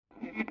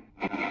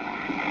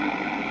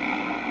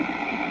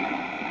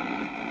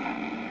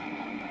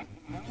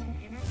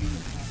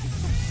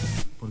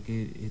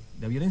que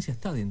la violencia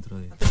está dentro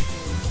de...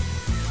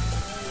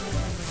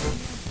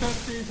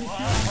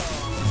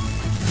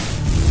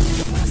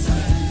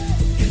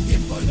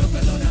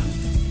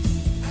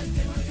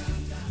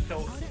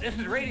 So this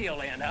is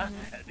Radioland, huh?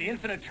 The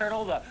infinite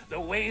eternal, the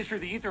waves through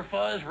the ether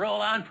fuzz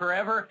roll on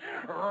forever.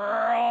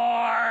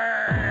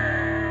 Roar!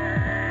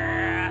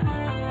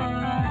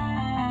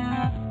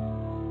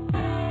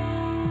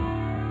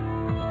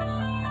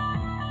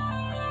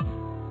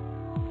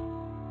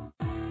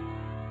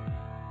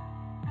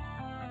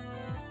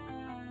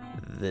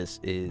 This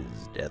is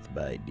Death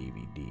by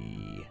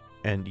DVD,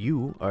 and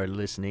you are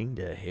listening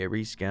to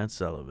Harry Scott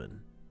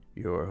Sullivan,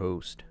 your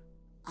host.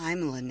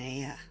 I'm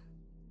Linnea,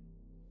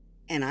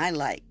 and I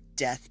like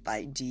Death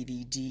by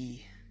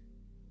DVD.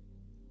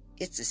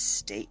 It's a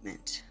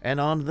statement. And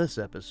on this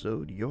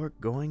episode, you're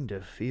going to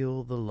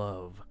feel the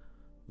love,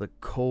 the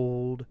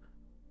cold,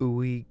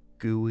 ooey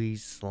gooey,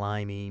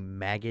 slimy,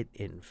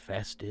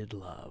 maggot-infested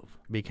love,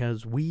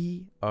 because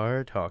we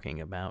are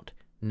talking about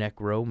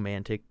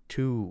Nekromantik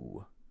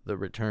 2. The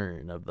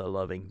Return of the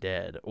Loving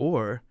Dead,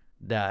 or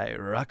Die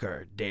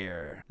Rucker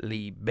der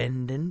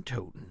Lebenden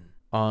Toten,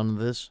 on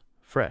this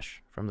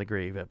Fresh from the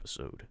Grave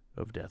episode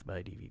of Death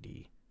by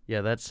DVD.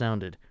 Yeah, that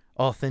sounded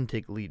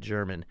authentically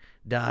German.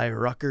 Die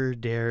Rucker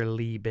der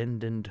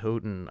Lebenden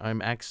Toten.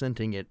 I'm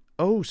accenting it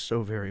oh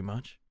so very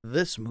much.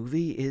 This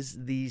movie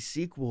is the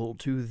sequel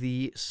to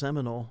the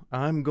seminal,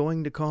 I'm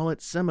going to call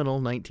it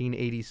seminal,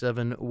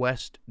 1987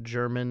 West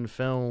German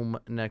film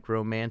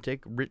Nekromantik,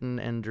 written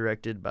and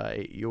directed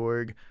by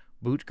Jörg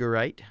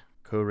Buttgereit,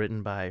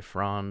 co-written by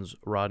Franz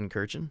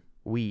Rodenkirchen.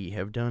 We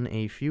have done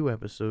a few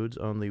episodes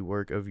on the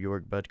work of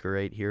Jörg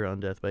Buttgereit here on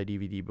Death by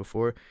DVD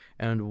before,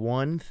 and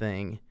one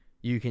thing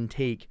you can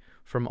take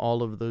from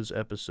all of those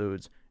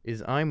episodes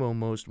is I'm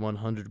almost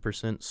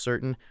 100%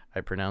 certain I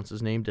pronounce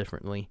his name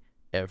differently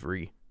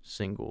every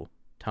single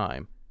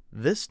time.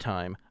 This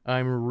time,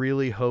 I'm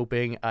really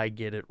hoping I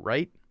get it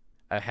right.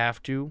 I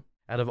have to.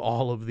 Out of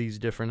all of these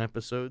different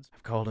episodes,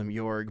 I've called him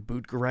Jörg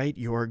Buttgereit,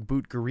 Jörg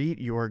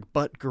Buttgereit, Jörg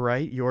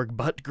Buttgereit, Jörg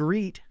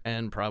Buttgereit,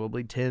 and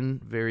probably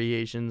 10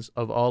 variations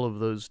of all of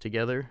those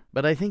together.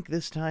 But I think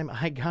this time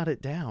I got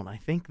it down. I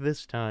think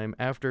this time,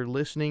 after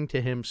listening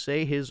to him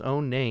say his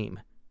own name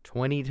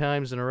 20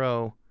 times in a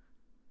row,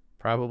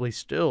 probably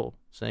still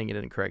saying it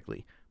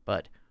incorrectly,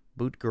 but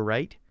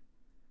Buttgereit,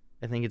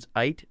 I think it's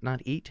eit,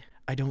 not eat.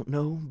 I don't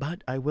know,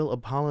 but I will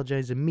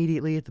apologize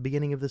immediately at the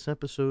beginning of this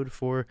episode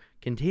for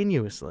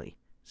continuously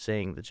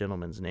saying the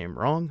gentleman's name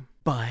wrong.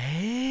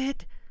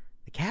 But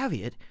the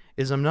caveat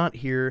is I'm not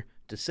here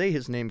to say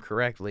his name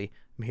correctly.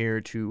 I'm here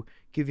to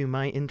give you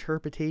my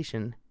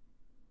interpretation.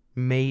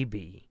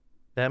 Maybe.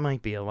 That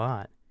might be a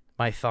lot.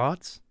 My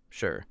thoughts?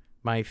 Sure.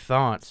 My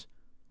thoughts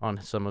on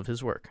some of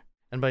his work.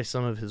 And by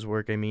some of his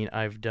work, I mean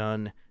I've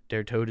done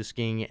Der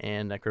Todesking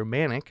and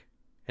Nekromantik,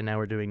 and now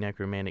we're doing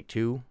Nekromantik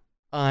 2.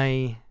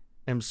 I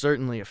am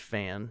certainly a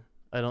fan.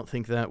 I don't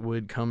think that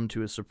would come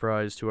to a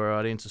surprise to our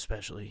audience,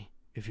 especially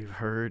if you've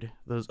heard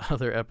those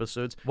other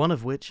episodes, one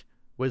of which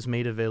was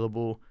made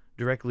available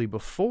directly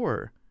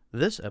before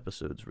this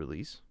episode's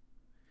release.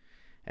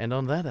 And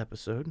on that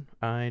episode,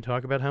 I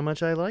talk about how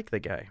much I like the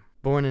guy.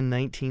 Born in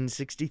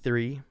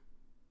 1963,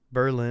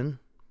 Berlin,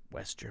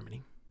 West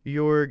Germany,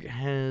 Jörg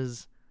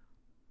has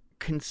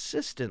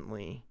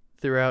consistently,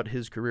 throughout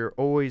his career,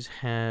 always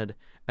had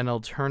an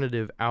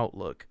alternative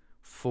outlook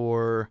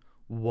for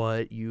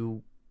what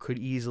you could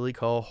easily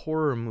call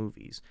horror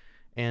movies.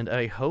 And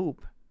I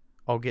hope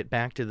I'll get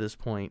back to this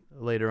point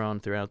later on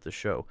throughout the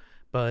show.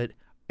 But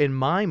in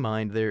my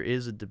mind, there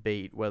is a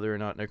debate whether or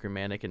not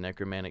Nekromantik and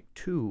Nekromantik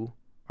 2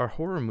 are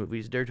horror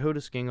movies. Der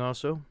Todesking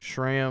also.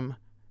 Schramm,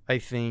 I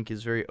think,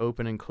 is very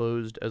open and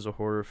closed as a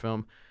horror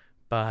film.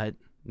 But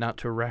not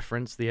to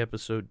reference the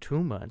episode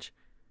too much,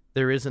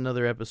 there is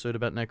another episode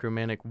about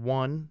Nekromantik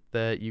 1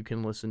 that you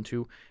can listen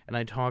to, and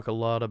I talk a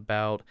lot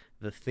about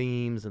the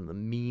themes and the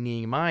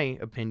meaning, my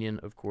opinion,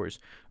 of course,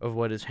 of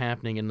what is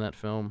happening in that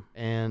film,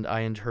 and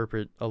I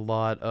interpret a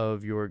lot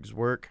of Jörg's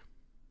work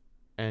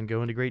and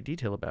go into great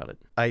detail about it.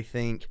 I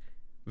think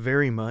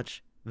very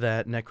much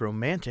that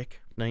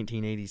Nekromantik,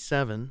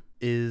 1987,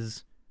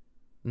 is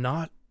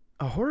not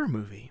a horror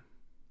movie.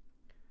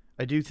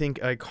 I do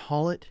think I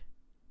call it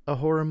a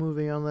horror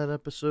movie on that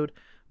episode,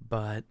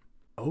 but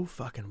oh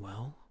fucking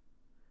well.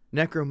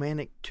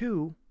 Nekromantik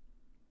 2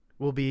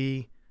 will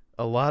be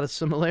a lot of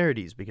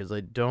similarities because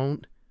I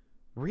don't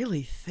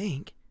really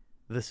think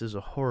this is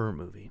a horror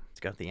movie.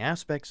 It's got the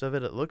aspects of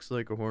it. It looks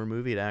like a horror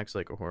movie. It acts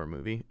like a horror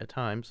movie at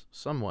times,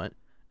 somewhat.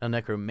 Now,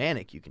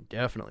 Nekromantik, you can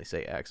definitely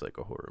say acts like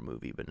a horror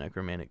movie, but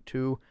Nekromantik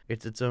 2,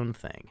 it's its own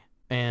thing.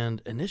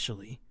 And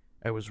initially,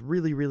 I was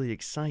really, really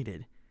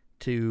excited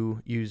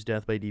to use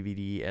Death by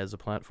DVD as a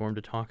platform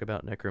to talk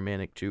about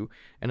Nekromantik 2,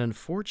 and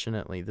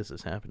unfortunately, this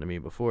has happened to me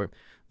before.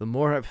 The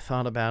more I've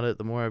thought about it,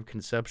 the more I've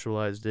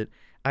conceptualized it,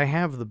 I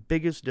have the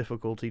biggest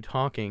difficulty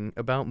talking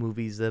about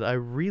movies that I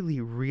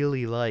really,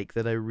 really like,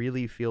 that I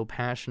really feel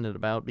passionate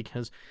about,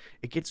 because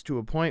it gets to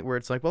a point where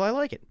it's like, well, I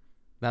like it.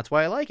 That's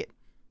why I like it.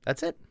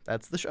 That's it.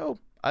 That's the show.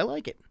 I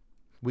like it.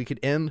 We could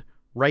end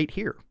right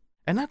here.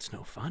 And that's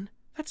no fun.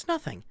 That's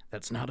nothing.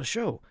 That's not a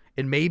show.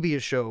 It may be a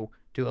show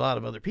to a lot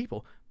of other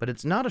people, but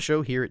it's not a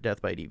show here at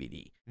Death by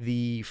DVD.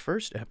 The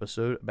first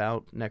episode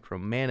about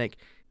Nekromantik,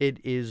 it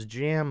is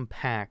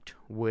jam-packed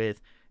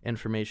with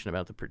information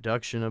about the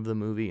production of the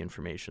movie,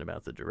 information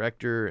about the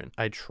director, and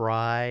I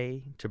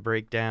try to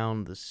break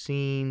down the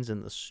scenes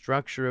and the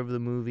structure of the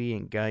movie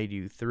and guide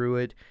you through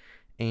it,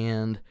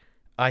 and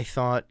I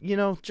thought,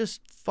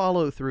 just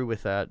follow through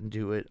with that and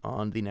do it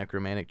on the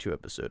Nekromantik 2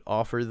 episode.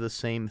 Offer the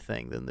same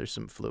thing, then there's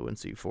some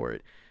fluency for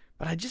it.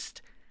 But I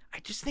just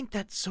think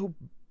that's so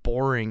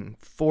boring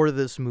for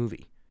this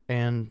movie.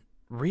 And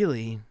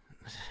really,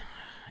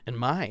 in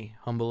my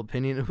humble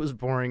opinion, it was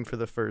boring for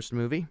the first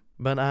movie.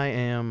 But I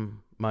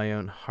am my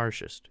own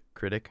harshest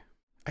critic.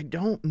 I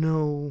don't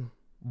know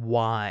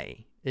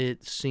why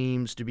it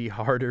seems to be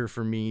harder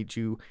for me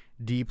to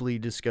deeply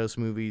discuss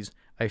movies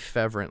I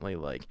fervently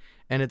like.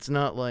 And it's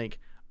not like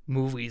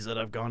movies that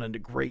I've gone into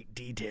great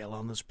detail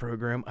on this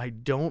program I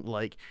don't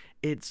like.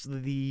 It's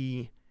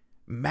the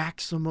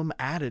maximum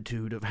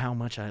attitude of how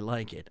much I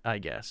like it, I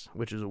guess,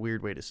 which is a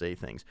weird way to say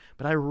things.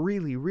 But I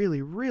really,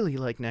 really, really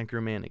like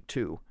Nekromantik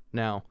 2.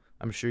 Now,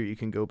 I'm sure you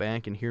can go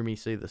back and hear me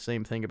say the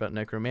same thing about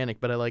Nekromantik,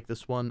 but I like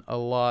this one a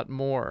lot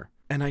more.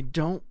 And I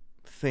don't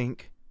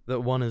think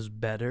that one is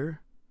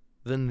better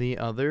than the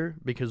other,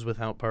 because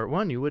without part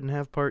 1, you wouldn't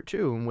have part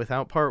 2. And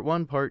without part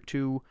 1, part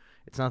 2,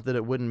 it's not that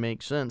it wouldn't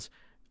make sense.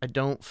 I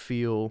don't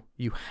feel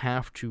you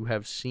have to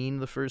have seen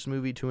the first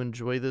movie to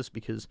enjoy this,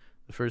 because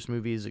the first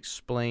movie is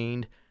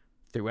explained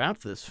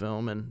throughout this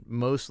film and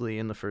mostly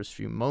in the first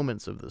few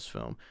moments of this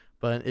film.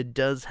 But it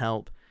does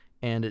help,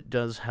 and it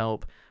does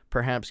help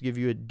perhaps give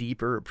you a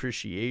deeper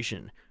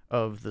appreciation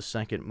of the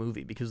second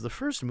movie, because the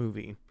first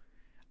movie,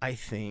 I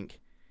think,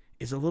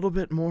 is a little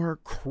bit more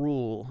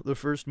cruel. The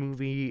first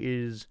movie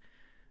is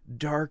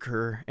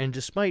darker, and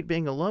despite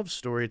being a love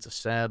story, it's a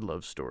sad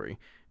love story.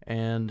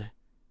 And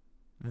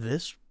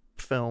this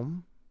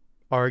film,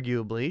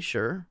 arguably,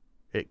 sure,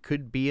 it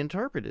could be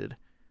interpreted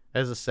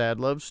as a sad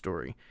love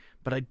story,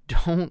 but I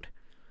don't,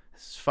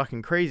 this is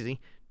fucking crazy,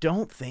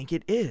 don't think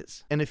it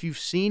is. And if you've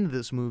seen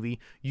this movie,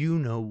 you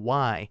know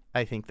why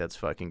I think that's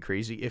fucking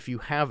crazy. If you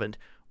haven't,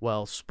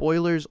 well,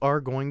 spoilers are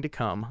going to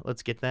come.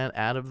 Let's get that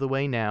out of the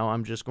way now.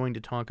 I'm just going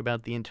to talk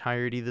about the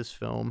entirety of this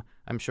film.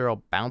 I'm sure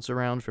I'll bounce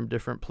around from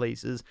different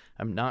places.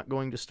 I'm not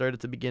going to start at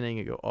the beginning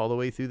and go all the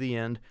way through the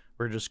end.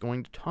 We're just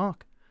going to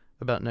talk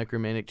about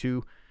Nekromantik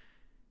 2.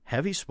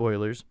 Heavy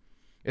spoilers.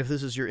 If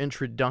this is your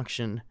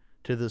introduction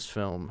to this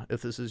film,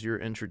 if this is your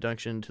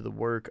introduction to the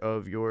work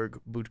of Jörg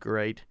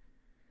Buttgereit,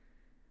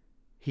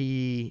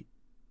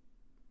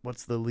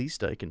 what's the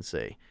least I can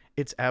say?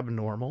 It's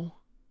abnormal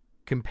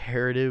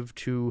comparative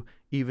to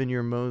even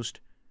your most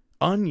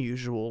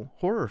unusual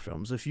horror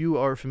films. If you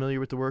are familiar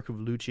with the work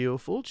of Lucio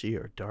Fulci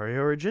or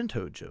Dario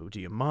Argento, Joe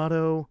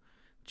D'Amato,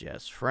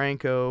 Jess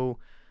Franco,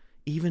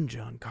 even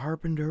John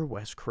Carpenter,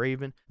 Wes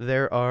Craven,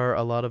 there are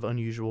a lot of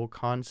unusual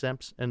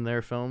concepts in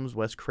their films.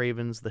 Wes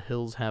Craven's The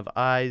Hills Have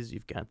Eyes.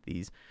 You've got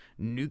these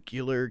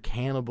nuclear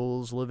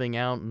cannibals living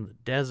out in the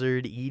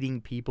desert,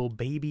 eating people,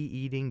 baby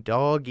eating,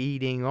 dog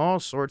eating, all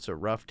sorts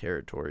of rough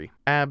territory.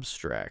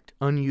 Abstract,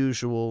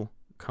 unusual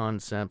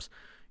concepts.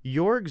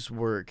 Jörg's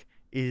work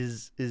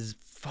is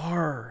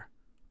far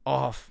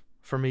off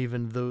from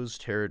even those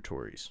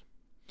territories.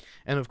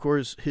 And of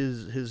course,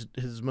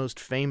 his most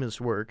famous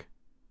work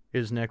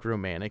is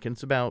Nekromantik, and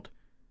it's about,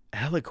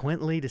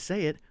 eloquently to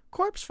say it,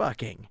 corpse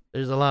fucking.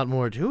 There's a lot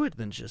more to it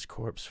than just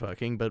corpse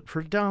fucking, but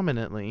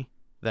predominantly,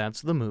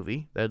 that's the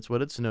movie. That's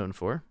what it's known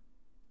for.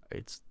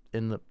 It's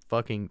in the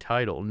fucking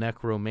title,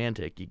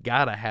 Nekromantik. You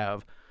gotta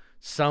have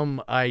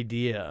some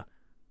idea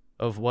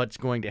of what's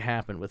going to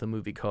happen with a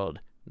movie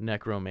called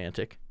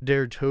Nekromantik.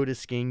 Der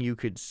Todesking, you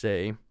could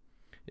say,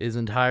 is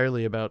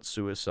entirely about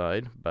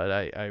suicide, but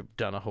I've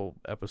done a whole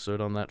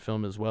episode on that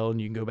film as well,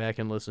 and you can go back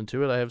and listen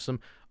to it. I have some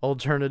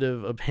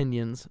alternative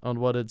opinions on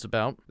what it's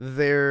about.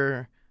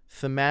 There,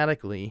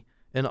 thematically,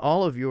 in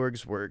all of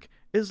Jörg's work,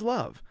 is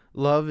love.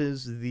 Love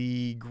is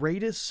the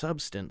greatest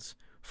substance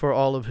for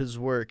all of his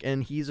work,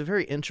 and he's a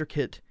very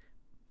intricate,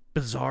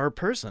 bizarre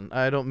person.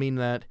 I don't mean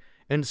that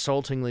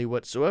insultingly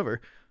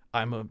whatsoever.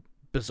 I'm a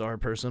bizarre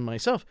person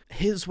myself.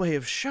 His way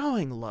of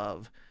showing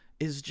love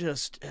is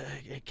just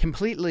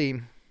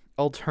completely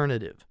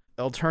alternative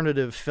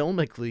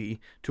filmically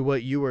to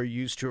what you are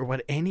used to, or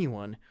what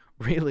anyone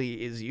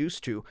really is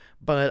used to.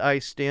 But I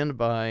stand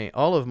by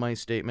all of my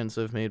statements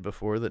I've made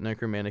before that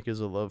Nekromantik is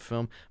a love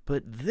film,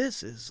 but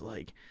this is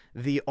like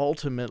the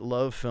ultimate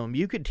love film.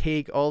 You could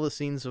take all the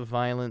scenes of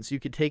violence, you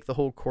could take the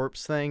whole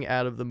corpse thing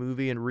out of the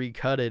movie and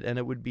recut it, and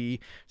it would be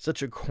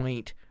such a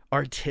quaint,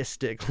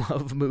 artistic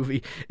love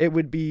movie. It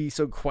would be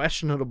so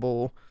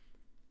questionable.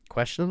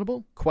 Oh,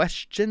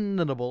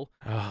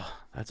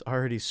 that's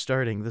already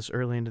starting this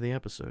early into the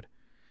episode.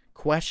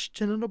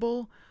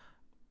 Questionable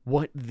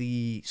what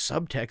the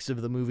subtext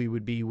of the movie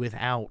would be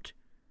without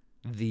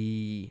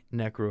the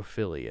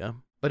necrophilia,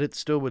 but it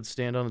still would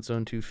stand on its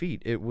own 2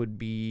 feet. It would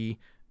be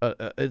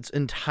its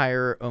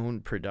entire own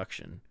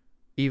production.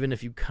 Even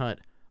if you cut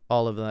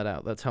all of that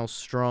out. That's how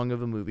strong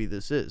of a movie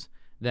this is.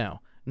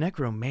 Now,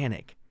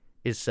 Nekromantik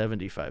is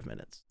 75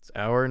 minutes. It's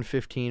an hour and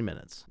 15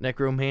 minutes.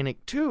 Nekromantik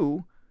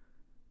 2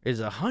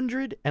 is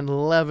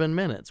 111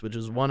 minutes, which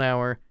is 1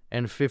 hour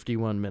and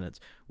 51 minutes.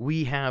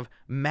 We have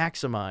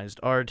maximized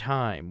our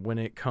time when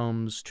it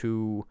comes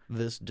to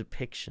this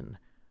depiction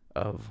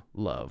of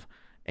love.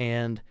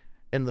 And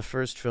in the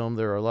first film,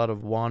 there are a lot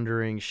of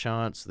wandering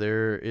shots.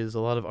 There is a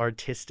lot of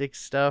artistic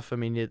stuff. I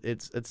mean,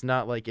 it's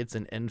not like it's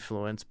an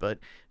influence, but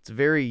it's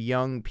very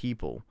young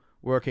people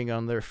working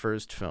on their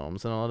first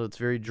films, and a lot of it's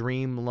very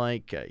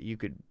dreamlike. You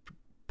could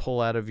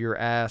pull out of your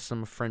ass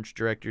some French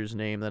director's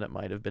name that it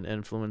might have been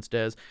influenced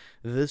as.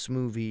 This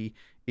movie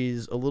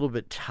is a little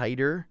bit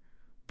tighter,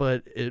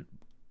 but it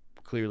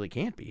clearly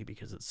can't be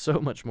because it's so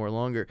much more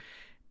longer.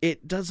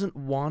 It doesn't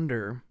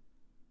wander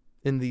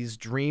in these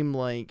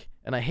dreamlike,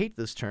 and I hate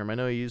this term, I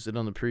know I used it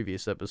on the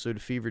previous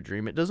episode, fever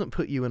dream. It doesn't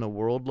put you in a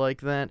world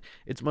like that.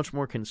 It's much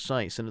more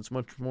concise, and it's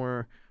much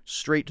more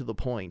straight to the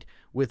point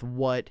with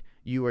what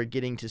you are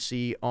getting to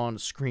see on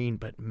screen.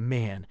 But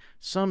man,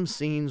 some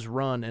scenes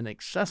run an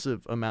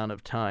excessive amount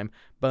of time,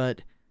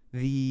 but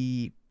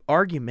the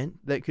argument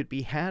that could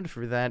be had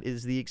for that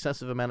is the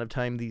excessive amount of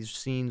time these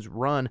scenes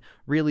run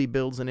really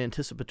builds an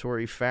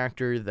anticipatory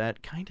factor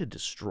that kind of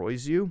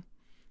destroys you.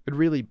 It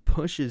really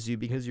pushes you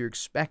because you're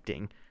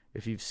expecting,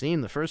 if you've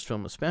seen the first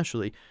film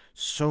especially,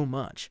 so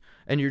much,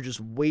 and you're just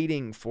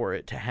waiting for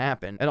it to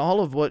happen. And all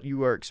of what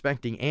you are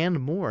expecting and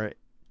more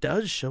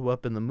does show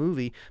up in the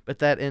movie, but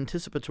that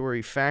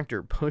anticipatory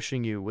factor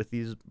pushing you with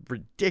these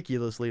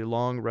ridiculously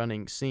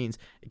long-running scenes,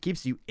 it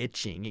keeps you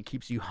itching, it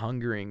keeps you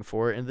hungering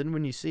for it, and then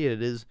when you see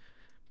it,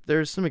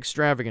 there's some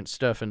extravagant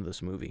stuff in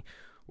this movie.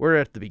 We're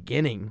at the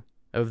beginning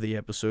of the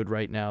episode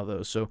right now,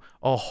 though, so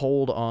I'll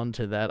hold on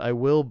to that. I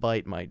will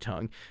bite my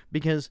tongue,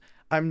 because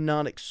I'm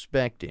not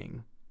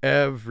expecting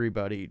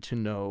everybody to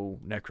know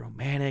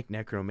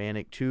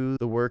Nekromantik 2,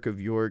 the work of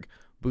Jörg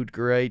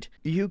Buttgereit.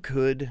 You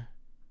could,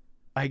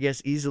 I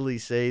guess, easily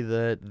say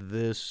that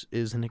this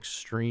is an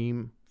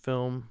extreme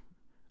film.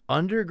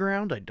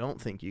 Underground, I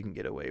don't think you can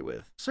get away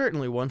with.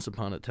 Certainly Once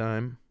Upon a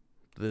Time,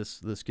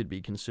 this could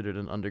be considered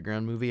an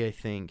underground movie. I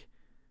think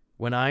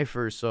when I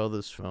first saw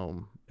this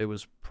film, it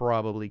was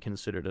probably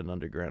considered an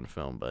underground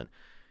film, but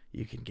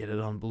you can get it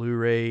on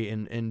Blu-ray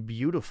in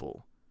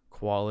beautiful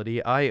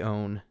quality. I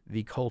own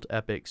the Cult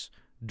Epics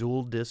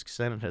dual disc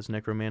set. It has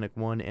Nekromantik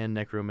 1 and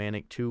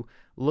Nekromantik 2.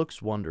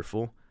 Looks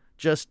wonderful.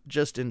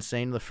 Just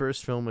insane. The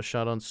first film was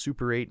shot on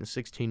Super 8 and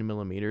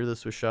 16mm.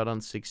 This was shot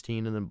on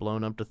 16 and then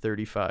blown up to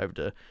 35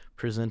 to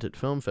present at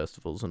film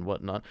festivals and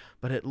whatnot.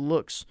 But it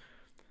looks,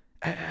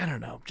 I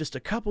don't know, just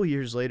a couple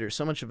years later,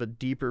 so much of a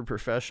deeper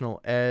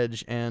professional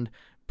edge, and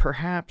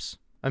perhaps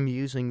I'm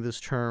using this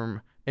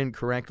term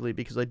incorrectly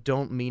because I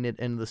don't mean it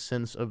in the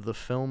sense of the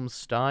film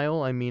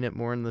style. I mean it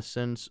more in the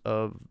sense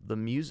of the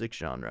music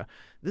genre.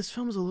 This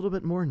film's a little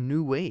bit more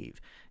new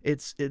wave.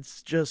 It's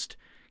just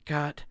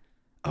got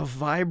a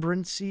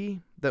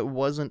vibrancy that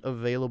wasn't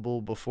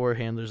available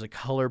beforehand. There's a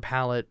color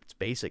palette, it's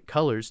basic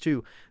colors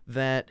too,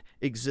 that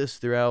exists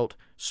throughout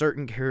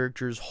certain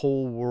characters'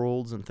 whole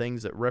worlds and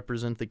things that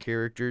represent the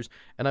characters.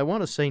 And I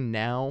want to say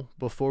now,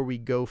 before we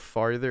go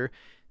farther,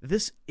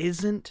 this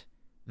isn't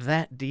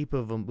that deep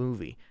of a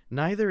movie.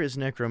 Neither is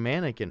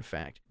Nekromantik, in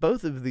fact.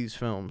 Both of these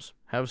films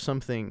have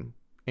something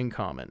in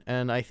common,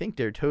 and I think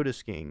Der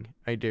Todesking,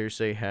 I dare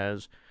say,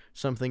 has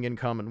something in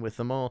common with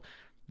them all.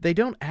 They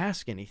don't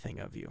ask anything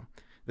of you.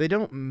 They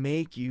don't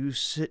make you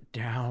sit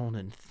down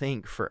and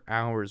think for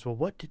hours, well,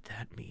 what did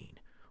that mean?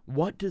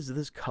 What does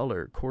this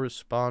color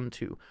correspond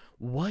to?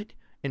 What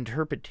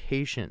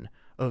interpretation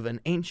of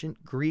an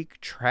ancient Greek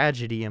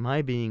tragedy am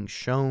I being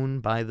shown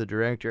by the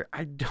director?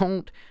 I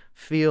don't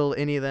feel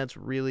any of that's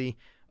really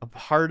a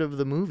part of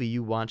the movie.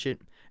 You watch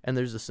it, and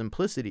there's a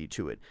simplicity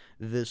to it.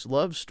 This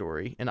love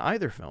story in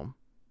either film,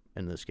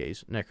 in this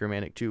case,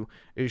 Nekromantik 2,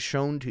 is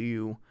shown to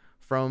you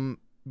from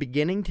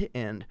beginning to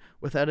end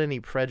without any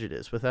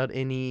prejudice, without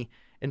any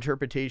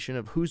interpretation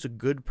of who's a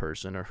good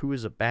person or who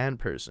is a bad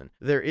person.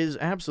 There is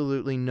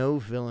absolutely no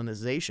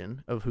villainization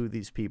of who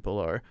these people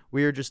are.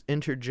 We are just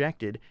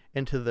interjected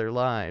into their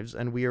lives,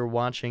 and we are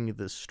watching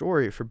this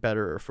story for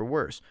better or for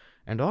worse.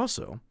 And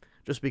also,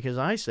 just because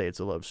I say it's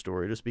a love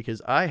story, just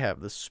because I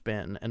have this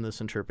spin and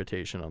this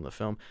interpretation on the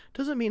film,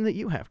 doesn't mean that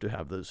you have to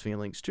have those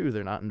feelings too.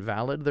 They're not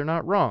invalid, they're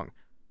not wrong.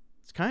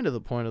 It's kind of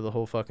the point of the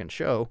whole fucking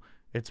show.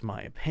 It's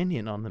my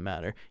opinion on the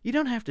matter. You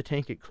don't have to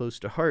take it close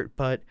to heart,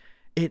 but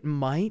it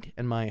might,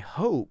 and my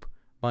hope,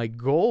 my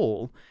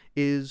goal,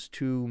 is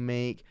to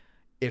make,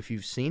 if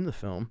you've seen the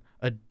film,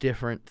 a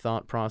different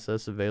thought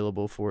process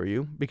available for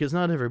you, because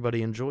not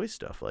everybody enjoys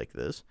stuff like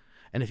this.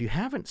 And if you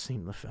haven't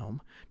seen the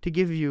film, to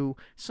give you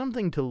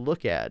something to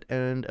look at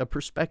and a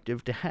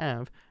perspective to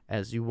have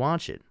as you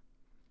watch it.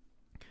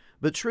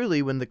 But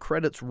truly, when the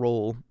credits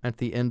roll at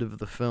the end of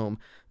the film,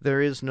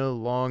 there is no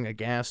long,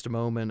 aghast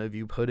moment of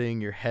you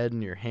putting your head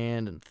in your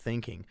hand and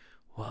thinking,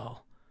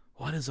 well,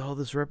 what does all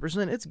this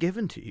represent? It's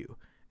given to you.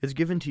 It's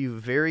given to you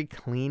very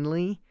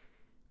cleanly,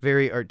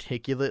 very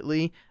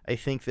articulately. I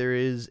think there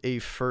is a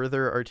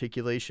further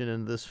articulation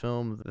in this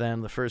film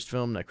than the first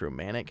film,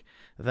 Nekromantik.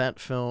 That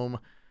film,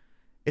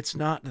 it's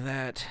not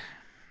that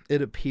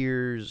it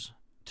appears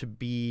to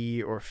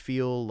be or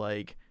feel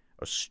like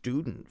a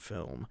student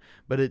film,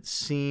 but it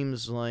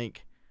seems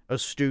like a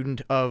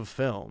student of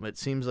film. It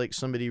seems like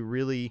somebody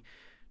really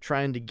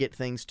trying to get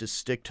things to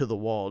stick to the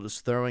wall,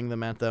 just throwing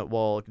them at that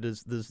wall.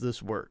 Does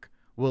this work?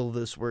 Will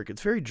this work?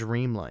 It's very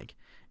dreamlike.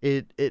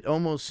 It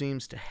almost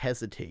seems to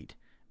hesitate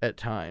at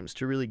times,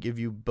 to really give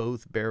you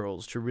both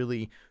barrels, to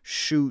really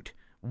shoot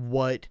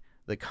what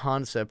the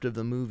concept of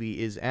the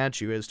movie is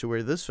at you, as to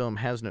where this film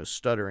has no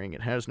stuttering,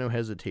 it has no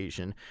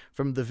hesitation.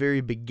 From the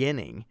very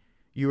beginning,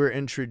 you are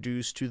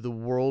introduced to the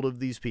world of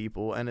these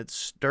people, and it's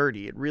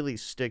sturdy. It really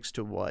sticks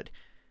to what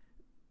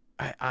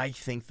I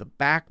think the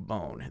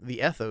backbone,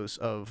 the ethos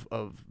of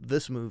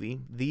this movie,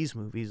 these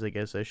movies, I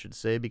guess I should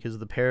say, because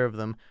the pair of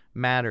them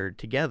mattered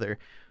together,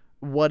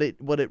 what it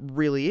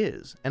really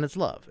is. And it's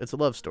love. It's a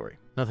love story.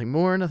 Nothing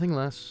more, nothing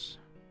less,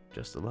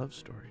 just a love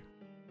story.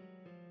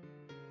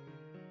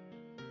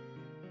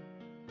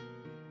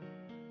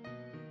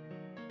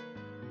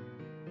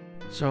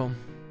 So,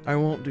 I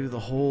won't do the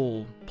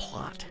whole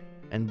plot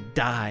and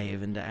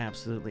dive into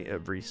absolutely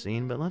every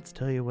scene, but let's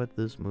tell you what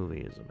this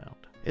movie is about.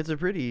 It's a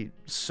pretty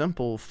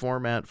simple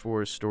format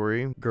for a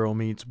story. Girl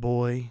meets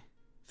boy,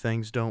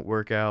 things don't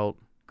work out,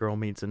 girl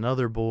meets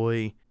another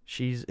boy,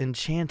 she's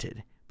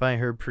enchanted by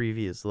her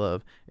previous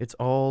love. It's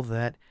all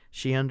that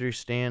she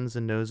understands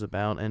and knows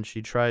about, and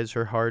she tries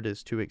her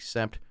hardest to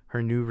accept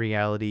her new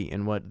reality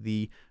and what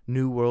the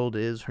new world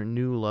is, her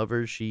new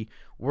lover. She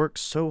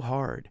works so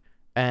hard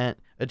at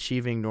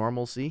achieving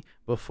normalcy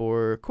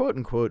before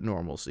quote-unquote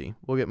normalcy,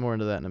 we'll get more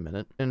into that in a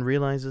minute, and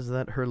realizes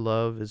that her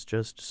love is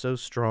just so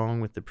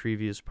strong with the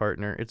previous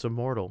partner. It's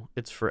immortal,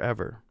 it's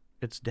forever,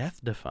 it's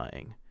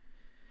death-defying.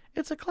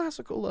 It's a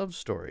classical love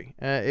story.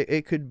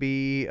 It could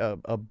be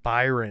a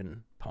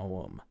Byron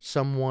poem.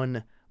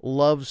 Someone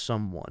loves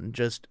someone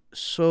just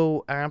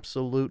so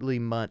absolutely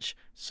much,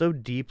 so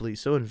deeply,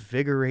 so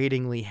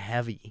invigoratingly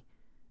heavy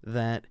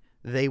that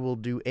they will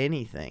do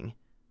anything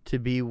to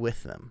be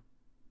with them,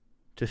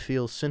 to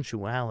feel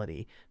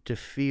sensuality, to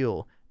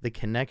feel the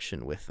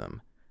connection with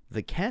them.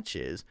 The catch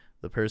is,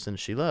 the person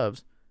she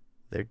loves,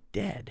 they're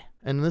dead.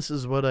 And this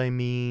is what I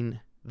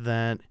mean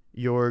that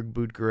Jörg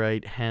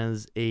Buttgereit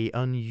has a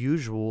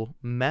unusual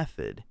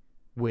method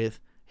with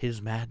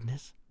his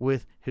madness,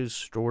 with his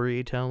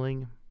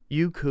storytelling.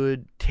 You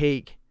could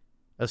take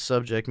a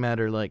subject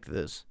matter like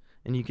this,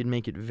 and you could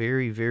make it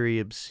very, very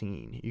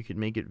obscene. You could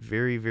make it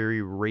very,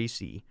 very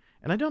racy.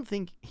 And I don't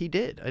think he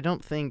did. I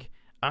don't think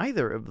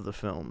either of the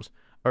films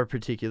are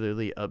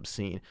particularly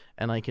obscene.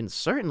 And I can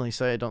certainly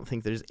say I don't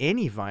think there's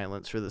any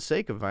violence for the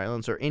sake of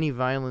violence, or any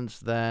violence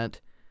that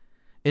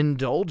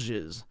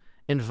indulges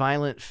in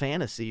violent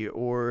fantasy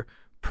or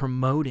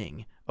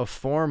promoting a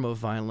form of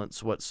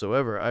violence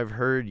whatsoever. I've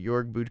heard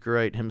Jörg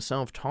Buttgereit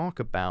himself talk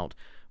about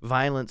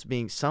violence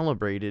being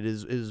celebrated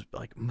is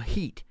like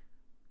Heat.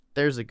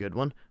 There's a good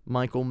one.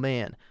 Michael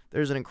Mann.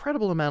 There's an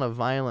incredible amount of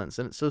violence,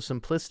 and it's so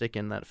simplistic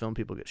in that film.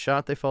 People get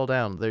shot, they fall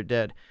down, they're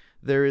dead.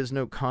 There is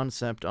no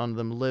concept on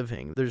them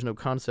living. There's no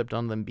concept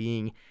on them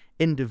being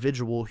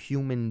individual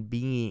human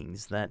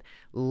beings that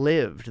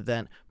lived,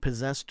 that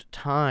possessed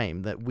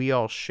time, that we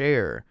all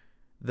share,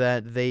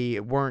 that they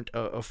weren't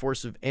a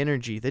force of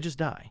energy. They just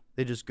die.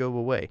 They just go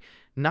away.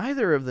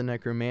 Neither of the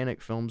Nekromantik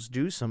films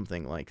do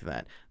something like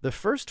that. The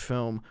first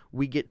film,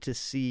 we get to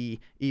see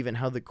even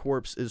how the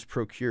corpse is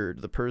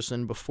procured, the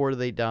person before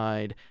they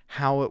died,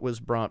 how it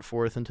was brought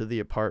forth into the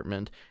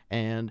apartment,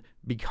 and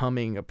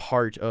becoming a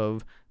part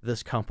of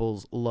this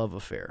couple's love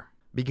affair.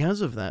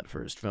 Because of that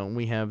first film,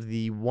 we have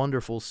the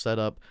wonderful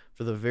setup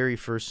for the very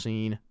first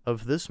scene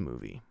of this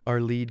movie.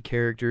 Our lead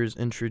character is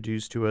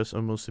introduced to us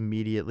almost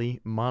immediately.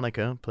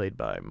 Monica, played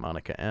by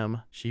Monica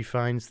M. She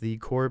finds the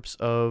corpse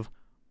of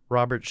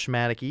Robert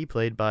Schmadicke,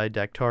 played by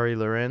Daktari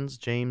Lorenz,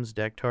 James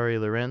Daktari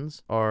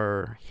Lorenz,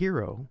 our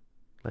hero,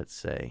 let's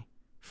say,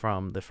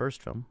 from the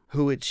first film,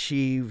 who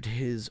achieved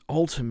his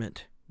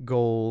ultimate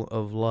goal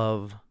of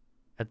love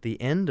at the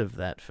end of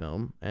that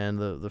film, and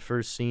the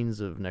first scenes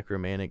of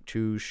Nekromantik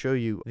to show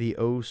you the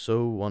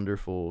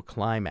oh-so-wonderful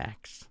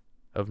climax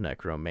of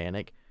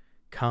Nekromantik.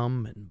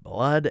 Cum and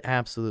blood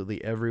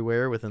absolutely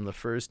everywhere within the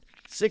first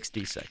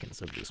 60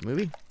 seconds of this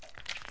movie.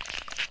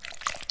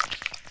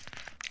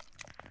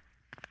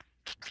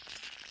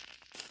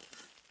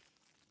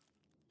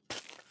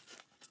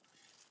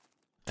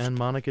 And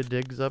Monica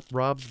digs up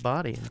Rob's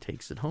body and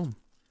takes it home.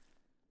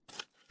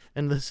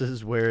 And this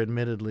is where,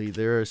 admittedly,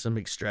 there are some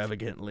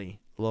extravagantly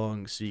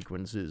long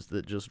sequences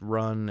that just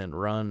run and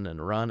run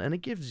and run, and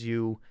it gives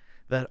you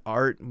that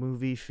art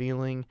movie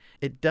feeling.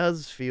 It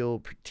does feel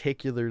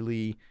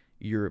particularly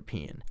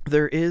European.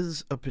 There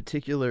is a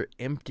particular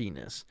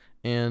emptiness,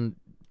 and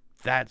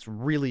that's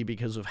really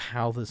because of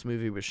how this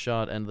movie was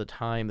shot and the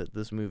time that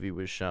this movie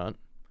was shot.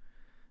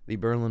 The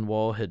Berlin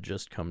Wall had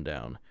just come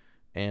down.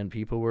 and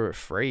people were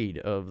afraid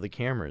of the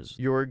cameras.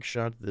 Jorg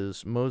shot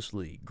this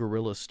mostly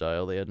guerrilla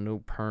style. They had no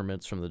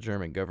permits from the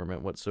German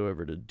government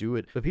whatsoever to do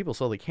it, but people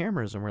saw the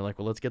cameras and were like,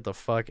 well, let's get the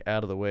fuck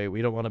out of the way.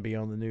 We don't want to be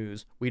on the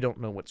news. We don't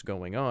know what's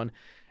going on.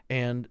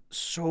 And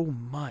so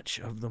much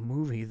of the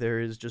movie, there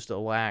is just a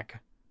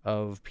lack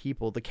of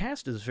people. The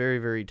cast is very,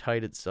 very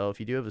tight itself.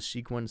 You do have a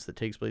sequence that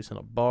takes place in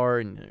a bar,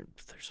 and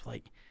there's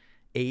like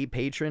a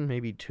patron,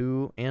 maybe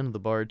two, and the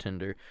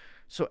bartender.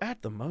 So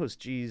at the most,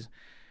 geez,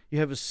 you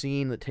have a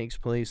scene that takes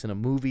place in a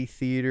movie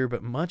theater,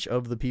 but much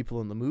of the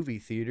people in the movie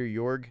theater,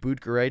 Jorg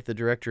Buttgereit, the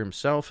director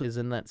himself, is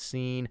in that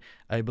scene.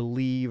 I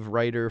believe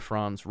writer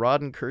Franz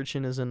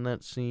Rodenkirchen is in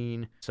that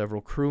scene.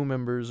 Several crew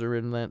members are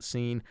in that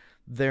scene.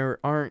 There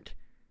aren't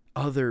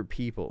other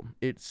people.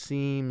 It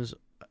seems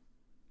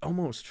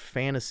almost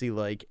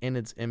fantasy-like in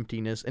its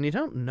emptiness, and you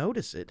don't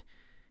notice it.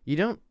 You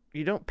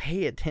don't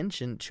pay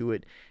attention to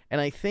it,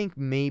 and I think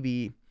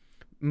maybe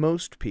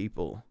most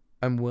people,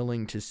 I'm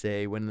willing to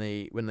say, when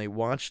they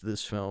watch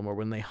this film or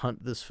when they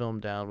hunt this film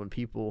down, when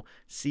people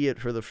see it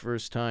for the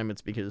first time,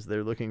 it's because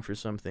they're looking for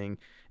something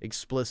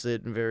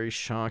explicit and very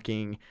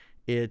shocking.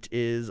 It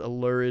is a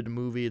lurid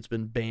movie. It's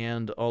been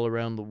banned all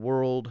around the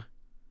world.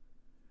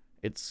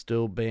 It's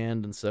still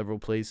banned in several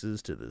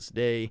places to this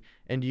day,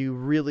 and you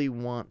really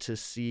want to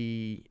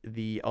see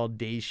the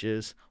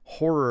audacious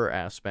horror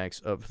aspects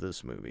of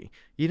this movie.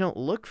 You don't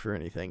look for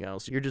anything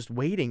else. You're just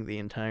waiting the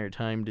entire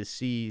time to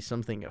see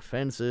something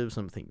offensive,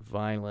 something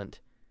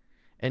violent.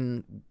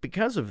 And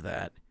because of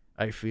that,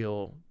 I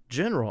feel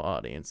general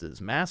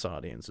audiences, mass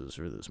audiences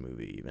for this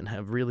movie even,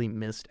 have really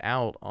missed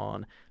out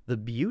on the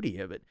beauty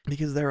of it,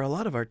 because there are a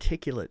lot of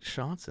articulate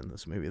shots in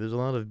this movie. There's a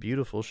lot of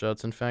beautiful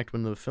shots. In fact,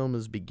 when the film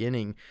is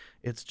beginning,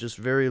 it's just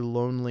very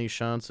lonely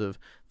shots of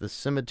the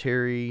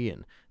cemetery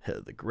and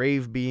the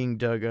grave being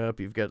dug up.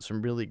 You've got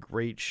some really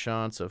great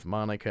shots of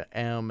Monica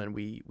M, and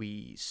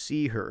we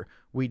see her.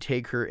 We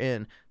take her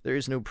in. There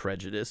is no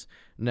prejudice.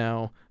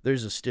 Now,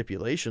 there's a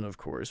stipulation, of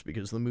course,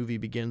 because the movie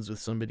begins with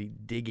somebody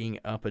digging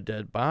up a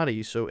dead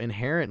body, so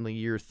inherently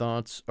your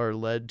thoughts are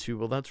led to,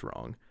 well, that's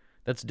wrong.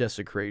 That's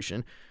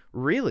desecration.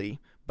 Really,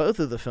 both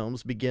of the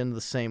films begin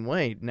the same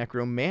way.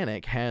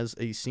 Nekromantik has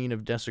a scene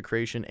of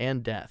desecration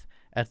and death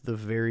at the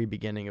very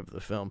beginning of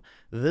the film.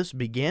 This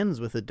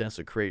begins with a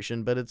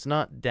desecration, but it's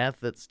not death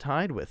that's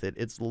tied with it.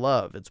 It's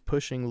love. It's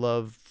pushing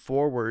love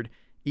forward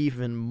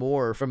even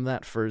more from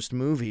that first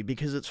movie,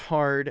 because it's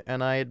hard,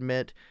 and I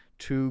admit,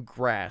 to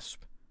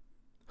grasp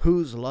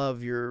whose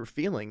love you're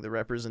feeling, the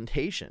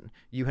representation.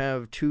 You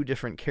have two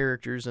different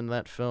characters in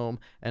that film,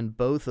 and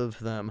both of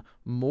them,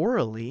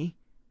 morally,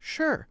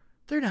 sure,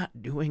 they're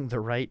not doing the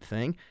right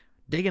thing,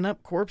 digging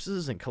up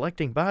corpses and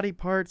collecting body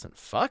parts and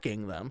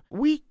fucking them.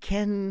 We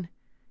can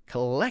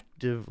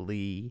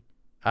collectively,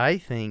 I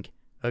think,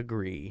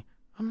 agree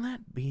on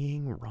that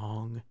being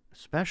wrong,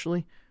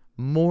 especially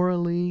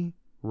morally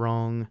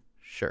wrong,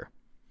 sure.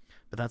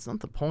 But that's not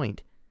the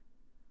point.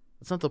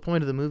 That's not the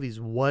point of the movies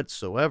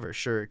whatsoever.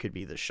 Sure, it could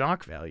be the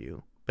shock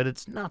value, but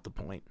it's not the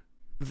point.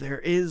 There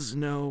is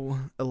no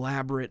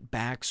elaborate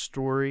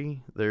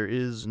backstory. There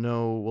is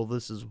no, well,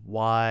 this is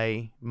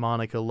why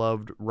Monica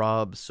loved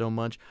Rob so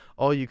much.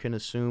 All you can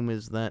assume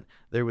is that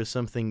there was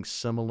something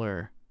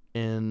similar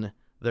in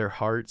their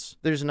hearts.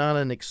 There's not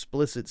an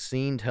explicit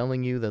scene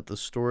telling you that the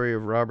story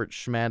of Robert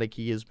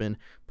Schmadicke has been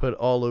put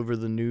all over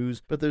the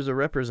news, but there's a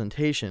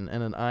representation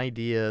and an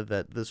idea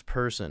that this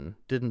person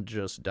didn't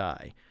just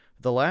die.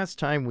 The last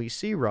time we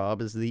see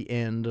Rob is the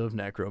end of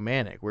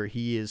Nekromantik, where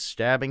he is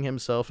stabbing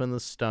himself in the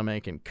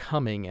stomach and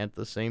coming at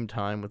the same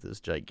time with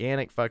his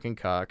gigantic fucking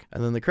cock,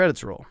 and then the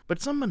credits roll.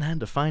 But someone had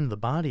to find the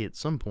body at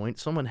some point.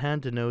 Someone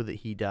had to know that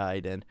he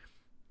died, and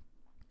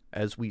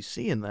as we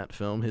see in that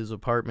film, his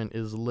apartment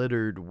is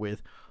littered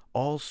with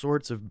all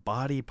sorts of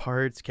body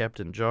parts kept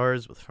in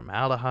jars with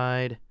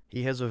formaldehyde.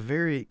 He has a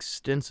very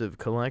extensive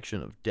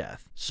collection of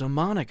death. So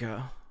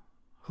Monica,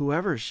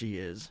 whoever she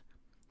is,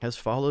 has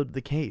followed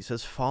the case,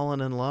 has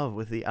fallen in love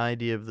with the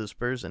idea of this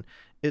person.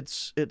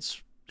 It's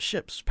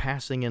ships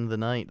passing in the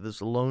night,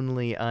 this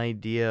lonely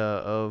idea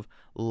of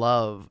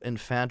love,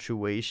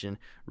 infatuation.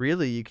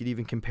 Really, you could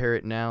even compare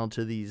it now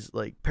to these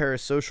like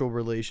parasocial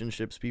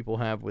relationships people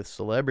have with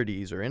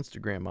celebrities or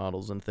Instagram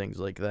models and things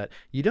like that.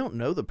 You don't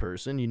know the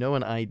person, you know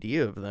an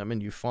idea of them,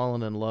 and you've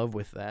fallen in love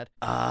with that.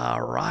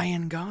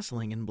 Ryan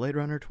Gosling in Blade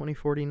Runner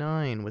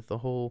 2049 with the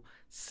whole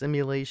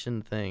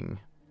simulation thing.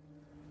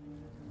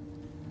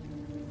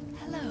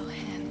 Hello,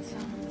 handsome.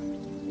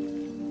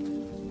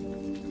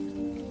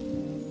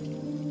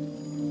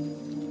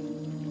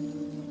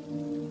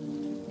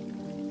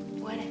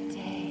 What a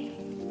day.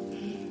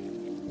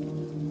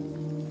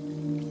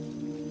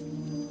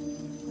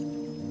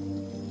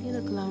 You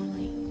look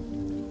lonely.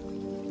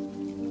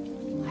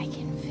 I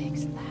can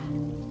fix that.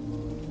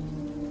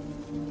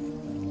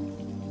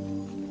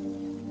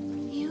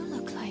 You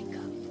look like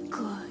a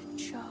good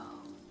show.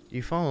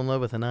 You fall in love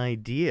with an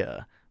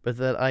idea, but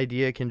that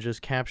idea can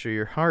just capture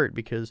your heart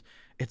because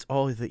it's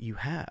all that you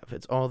have.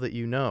 It's all that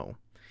you know.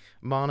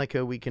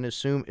 Monica, we can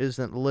assume,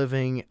 isn't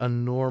living a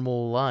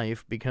normal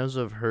life because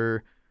of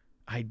her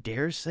I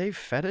dare say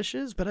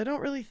fetishes, but I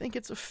don't really think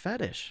it's a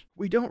fetish.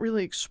 We don't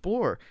really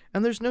explore,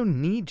 and there's no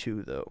need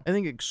to, though. I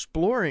think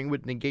exploring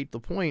would negate the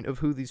point of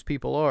who these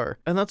people are,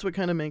 and that's what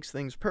kind of makes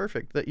things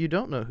perfect, that you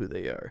don't know who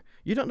they are.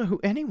 You don't know who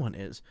anyone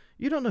is.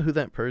 You don't know who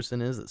that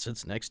person is that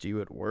sits next to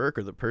you at work,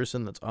 or the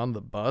person that's on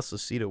the bus a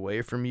seat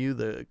away from you,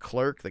 the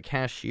clerk, the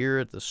cashier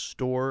at the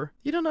store.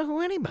 You don't know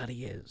who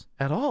anybody is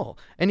at all.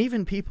 And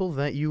even people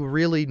that you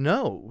really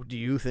know, do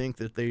you think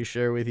that they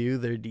share with you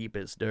their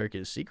deepest,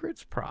 darkest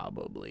secrets?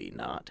 Probably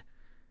not.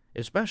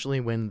 Especially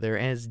when they're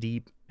as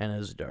deep and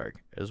as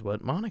dark as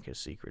what Monica's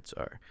secrets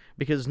are.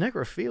 Because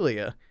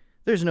necrophilia,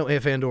 there's no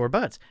if and or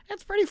buts.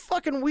 It's pretty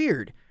fucking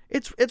weird.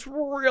 It's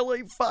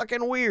really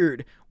fucking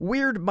weird.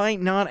 Weird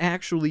might not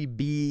actually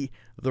be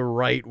the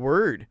right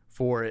word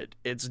for it.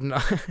 It's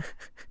not.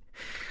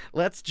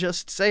 Let's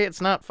just say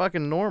it's not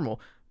fucking normal.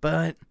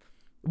 But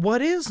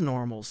what is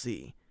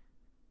normalcy?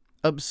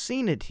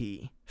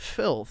 Obscenity,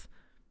 filth.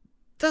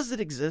 Does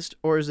it exist,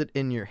 or is it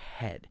in your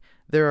head?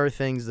 There are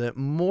things that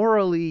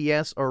morally,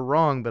 yes, are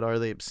wrong, but are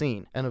they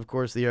obscene? And of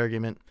course the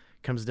argument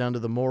comes down to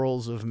the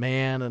morals of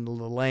man and the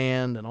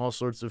land and all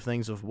sorts of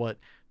things of what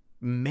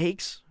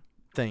makes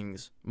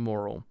things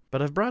moral.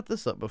 But I've brought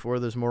this up before.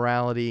 There's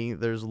morality,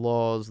 there's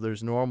laws,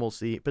 there's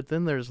normalcy, but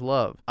then there's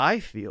love. I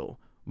feel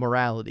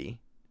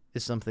morality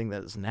is something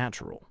that is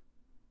natural.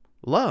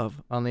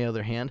 Love, on the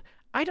other hand,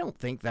 I don't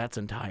think that's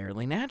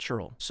entirely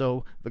natural.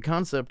 So the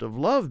concept of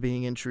love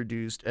being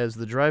introduced as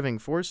the driving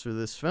force for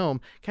this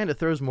film kind of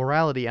throws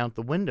morality out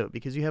the window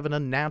because you have an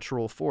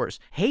unnatural force.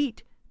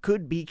 Hate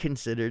could be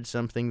considered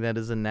something that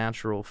is a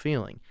natural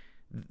feeling.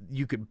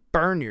 You could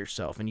burn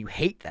yourself and you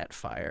hate that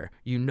fire.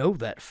 You know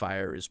that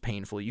fire is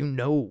painful. You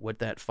know what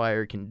that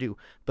fire can do.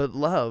 But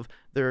love,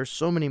 there are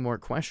so many more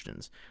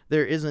questions.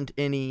 There isn't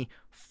any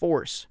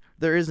force.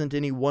 There isn't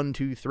any 1,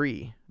 2,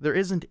 3. There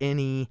isn't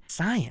any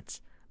science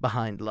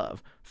behind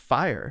love.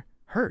 Fire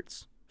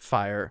hurts.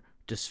 Fire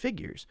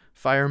disfigures.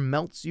 Fire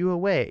melts you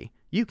away.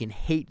 You can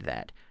hate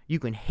that. You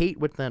can hate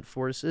what that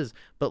force is.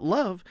 But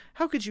love,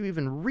 how could you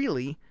even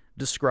really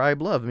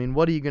describe love? I mean,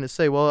 what are you going to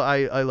say? Well,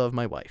 I love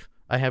my wife.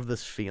 I have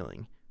this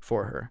feeling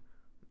for her.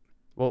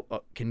 Well,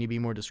 can you be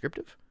more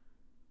descriptive?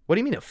 What do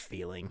you mean a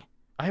feeling?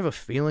 I have a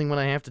feeling when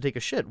I have to take a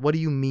shit. What do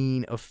you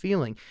mean a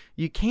feeling?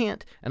 You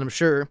can't, and I'm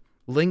sure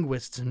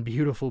linguists and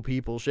beautiful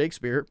people,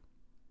 Shakespeare,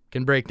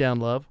 can break down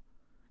love,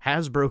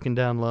 has broken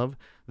down love.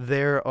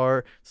 There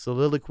are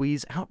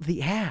soliloquies out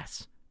the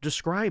ass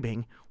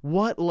describing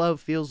what love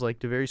feels like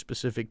to very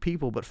specific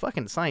people, but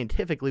fucking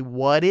scientifically,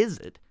 what is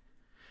it?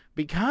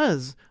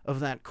 Because of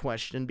that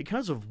question,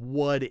 because of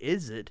what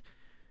is it,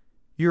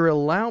 you're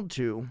allowed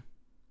to,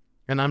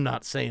 and I'm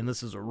not saying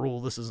this is a rule,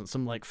 this isn't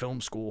some like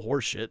film school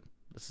horseshit,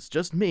 this is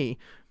just me,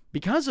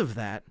 because of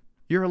that,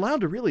 you're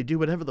allowed to really do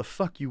whatever the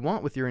fuck you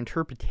want with your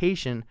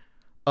interpretation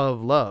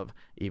of love,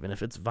 even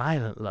if it's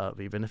violent love,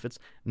 even if it's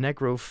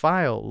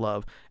necrophile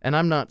love. And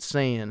I'm not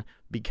saying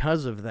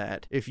because of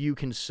that, if you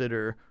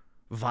consider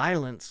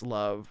violence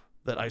love,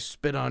 that I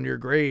Spit on Your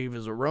Grave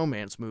is a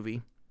romance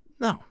movie.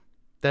 No,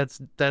 that's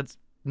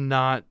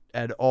not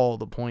at all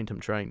the point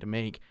I'm trying to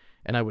make,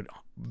 and I would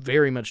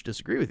very much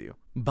disagree with you.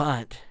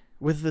 But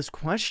with this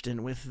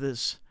question, with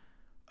this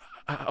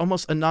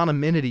almost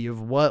anonymity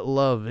of what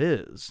love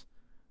is,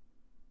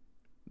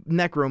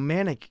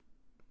 Nekromantik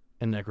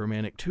and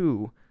Nekromantik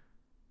 2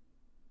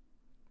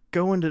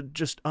 go into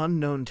just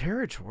unknown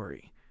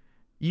territory.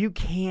 You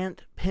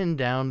can't pin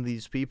down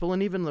these people,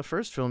 and even in the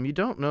first film, you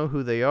don't know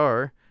who they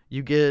are.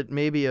 You get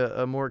maybe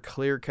a more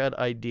clear-cut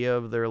idea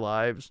of their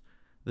lives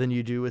than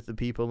you do with the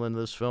people in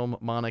this film.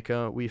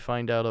 Monica, we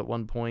find out at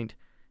one point,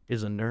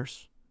 is a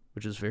nurse,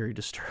 which is very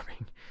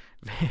disturbing.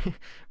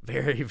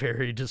 Very,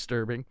 very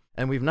disturbing.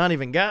 And we've not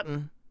even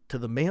gotten to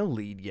the male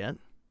lead yet,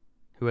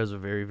 who has a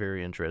very,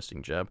 very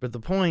interesting job. But the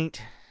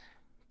point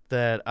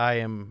that I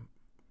am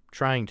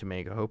trying to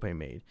make, I hope I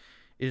made,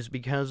 is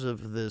because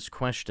of this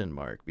question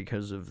mark,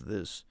 because of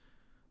this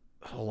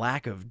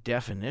lack of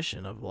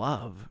definition of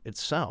love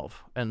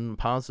itself, and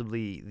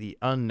possibly the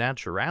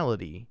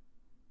unnaturality,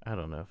 I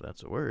don't know if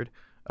that's a word,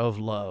 of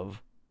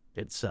love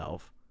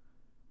itself.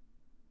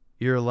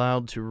 You're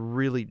allowed to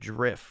really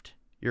drift.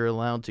 You're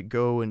allowed to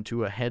go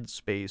into a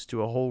headspace,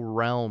 to a whole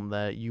realm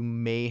that you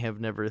may have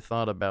never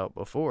thought about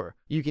before.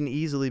 You can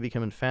easily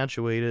become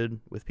infatuated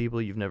with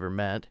people you've never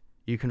met.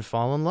 You can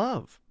fall in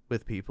love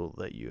with people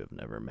that you have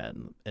never met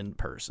in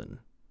person.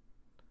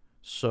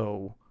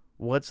 So,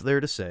 what's there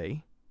to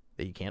say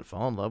that you can't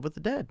fall in love with the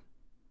dead?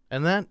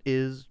 And that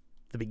is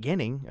the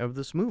beginning of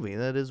this movie.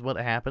 That is what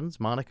happens.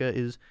 Monica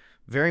is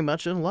very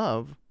much in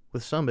love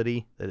with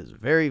somebody that is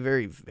very,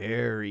 very,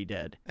 very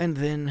dead. And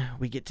then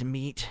we get to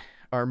meet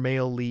our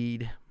male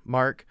lead,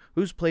 Mark,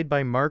 who's played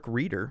by Mark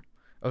Reeder,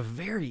 a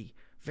very,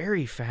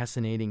 very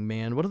fascinating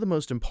man. One of the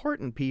most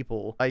important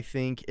people, I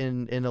think,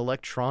 in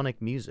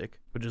electronic music,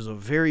 which is a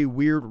very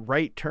weird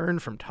right turn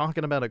from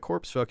talking about a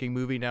corpse fucking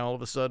movie. Now all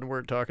of a sudden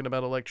we're talking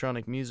about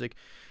electronic music.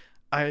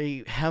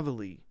 I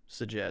heavily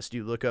suggest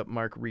you look up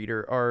Mark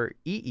Reeder,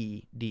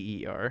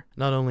 R-E-E-D-E-R.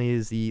 Not only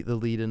is he the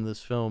lead in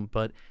this film,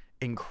 but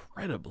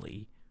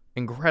incredibly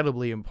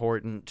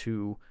important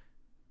to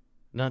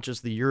not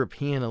just the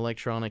European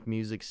electronic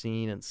music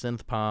scene and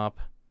synth pop,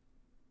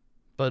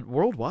 but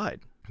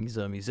worldwide. He's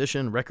a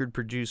musician, record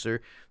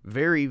producer,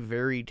 very,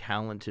 very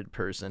talented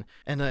person.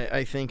 And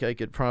I think I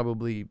could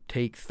probably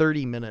take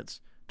 30 minutes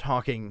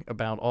talking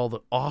about all the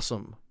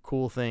awesome,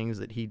 cool things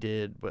that he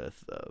did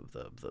with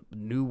the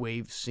new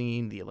wave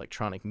scene, the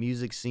electronic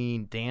music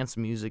scene, dance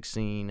music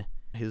scene,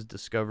 his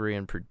discovery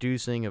and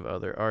producing of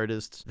other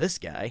artists. This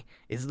guy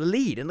is the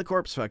lead in the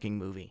corpse fucking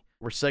movie.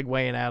 We're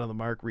segueing out of the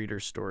Mark Reeder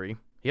story.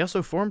 He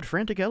also formed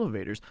Frantic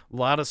Elevators. A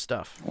lot of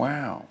stuff.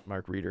 Wow.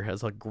 Mark Reeder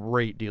has a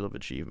great deal of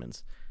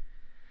achievements.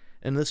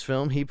 In this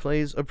film, he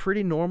plays a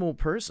pretty normal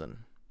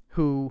person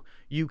who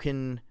you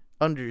can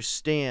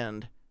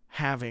understand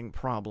having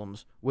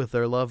problems with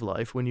their love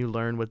life when you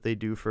learn what they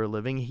do for a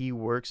living. He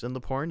works in the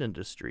porn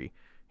industry.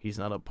 He's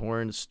not a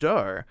porn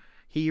star.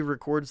 He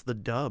records the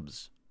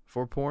dubs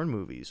for porn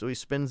movies. So he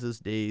spends his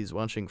days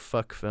watching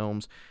fuck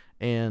films.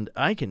 And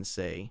I can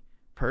say,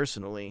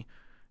 personally,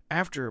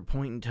 after a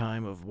point in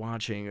time of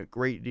watching a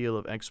great deal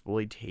of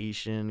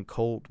exploitation,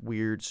 cult,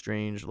 weird,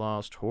 strange,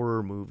 lost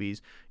horror movies,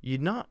 you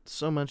not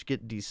so much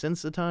get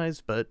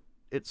desensitized, but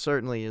it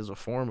certainly is a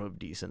form of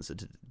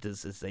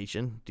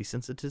desensitizing.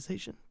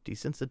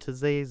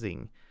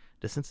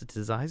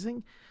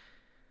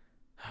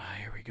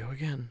 Here we go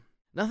again.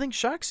 Nothing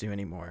shocks you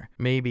anymore.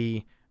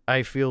 Maybe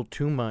I feel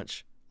too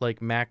much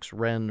like Max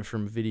Wren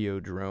from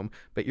Videodrome,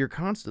 but you're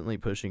constantly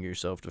pushing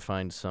yourself to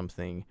find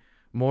something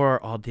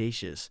more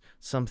audacious,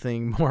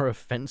 something more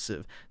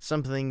offensive,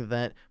 something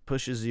that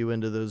pushes you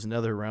into those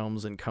nether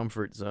realms and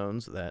comfort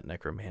zones that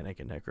Nekromantik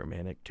and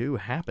Nekromantik 2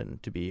 happen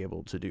to be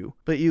able to do.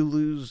 But you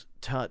lose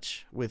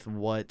touch with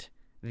what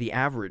the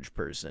average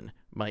person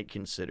might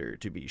consider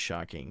to be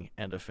shocking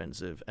and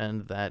offensive,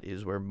 and that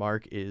is where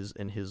Mark is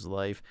in his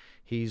life.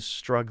 He's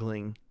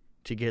struggling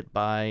to get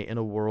by in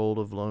a world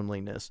of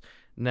loneliness.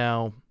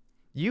 Now,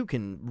 you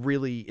can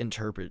really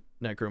interpret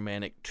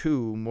Nekromantik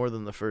 2 more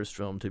than the first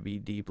film to be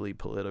deeply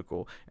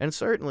political, and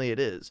certainly it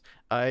is.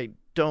 I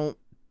don't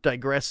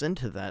digress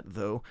into that,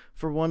 though,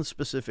 for one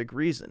specific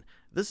reason.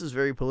 This is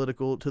very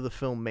political to the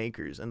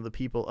filmmakers and the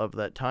people of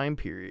that time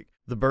period.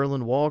 The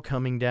Berlin Wall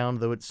coming down,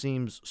 though it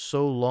seems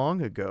so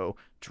long ago,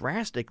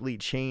 drastically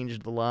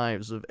changed the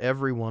lives of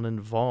everyone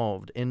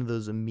involved in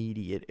those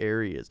immediate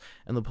areas.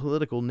 And the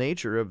political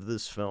nature of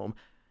this film,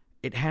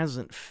 it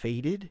hasn't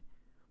faded.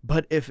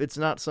 But if it's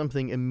not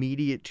something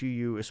immediate to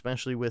you,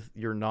 especially with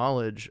your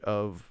knowledge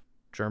of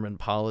German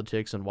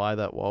politics and why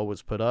that wall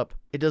was put up,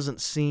 it doesn't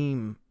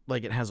seem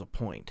like it has a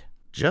point.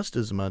 Just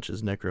as much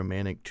as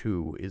Nekromantik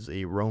 2 is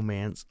a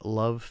romance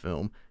love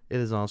film, it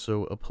is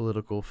also a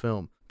political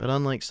film. But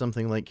unlike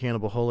something like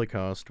Cannibal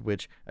Holocaust,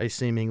 which I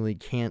seemingly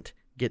can't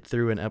get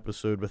through an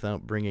episode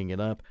without bringing it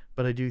up,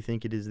 but I do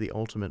think it is the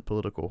ultimate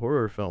political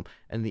horror film,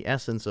 and the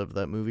essence of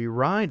that movie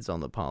rides on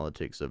the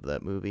politics of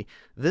that movie.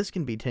 This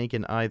can be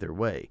taken either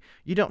way.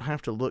 You don't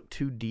have to look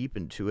too deep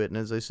into it, and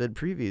as I said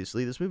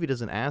previously, this movie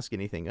doesn't ask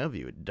anything of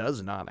you. It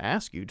does not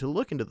ask you to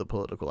look into the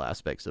political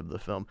aspects of the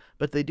film,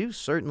 but they do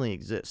certainly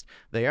exist.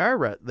 They are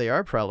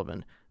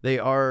prevalent, they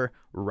are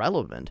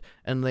relevant,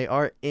 and they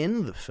are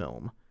in the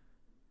film,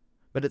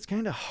 but it's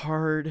kind of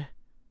hard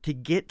to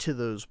get to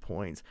those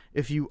points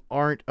if you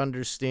aren't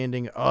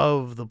understanding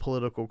of the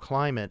political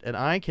climate. And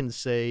I can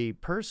say,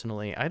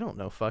 personally, I don't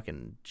know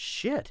fucking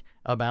shit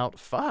about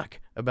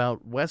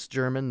West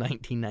German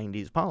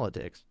 1990s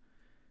politics.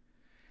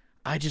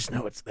 I just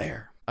know it's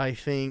there. I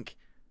think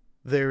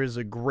there is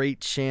a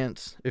great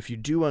chance, if you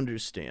do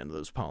understand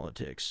those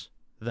politics,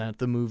 that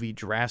the movie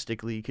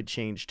drastically could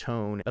change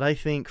tone. But I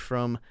think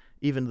from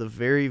even the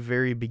very,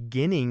 very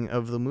beginning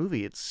of the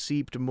movie, it's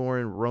seeped more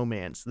in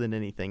romance than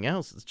anything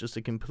else. It's just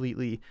a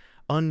completely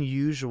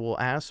unusual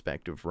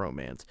aspect of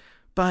romance.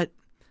 But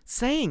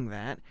saying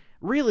that,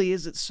 really,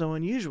 is it so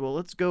unusual?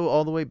 Let's go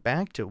all the way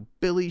back to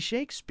Billy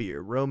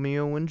Shakespeare,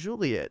 Romeo and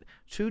Juliet.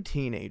 Two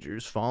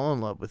teenagers fall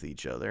in love with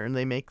each other, and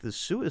they make the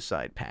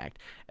suicide pact.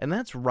 And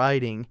that's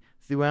writing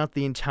throughout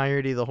the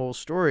entirety of the whole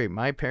story.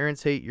 My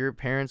parents hate your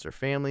parents or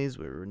families.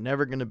 We're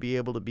never going to be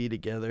able to be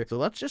together. So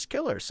let's just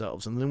kill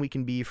ourselves, and then we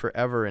can be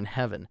forever in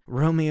heaven.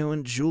 Romeo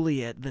and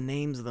Juliet, the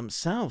names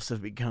themselves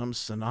have become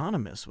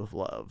synonymous with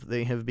love.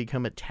 They have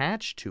become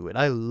attached to it.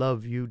 I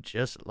love you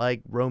just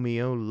like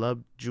Romeo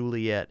loved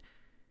Juliet.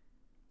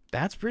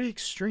 That's pretty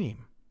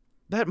extreme.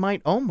 That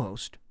might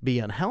almost be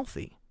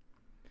unhealthy.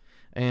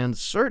 And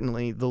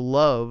certainly the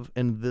love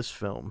in this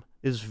film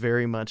is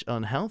very much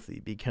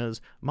unhealthy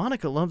because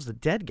Monica loves the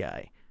dead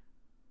guy.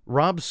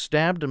 Rob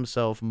stabbed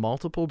himself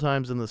multiple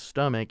times in the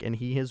stomach, and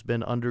he has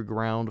been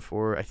underground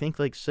for, I think,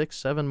 like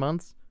 6-7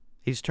 months.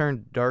 He's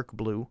turned dark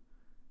blue.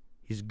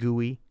 He's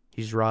gooey.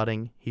 He's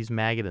rotting. He's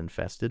maggot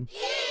infested.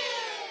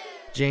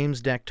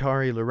 James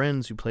Daktari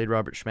Lorenz, who played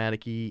Robert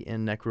Schmadicke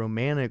in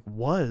Nekromantik,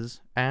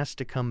 was asked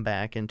to come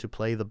back and to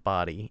play the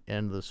body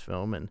in this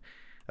film, and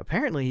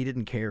apparently he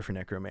didn't care for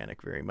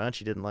Nekromantik very much.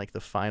 He didn't like the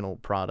final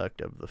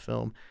product of the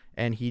film,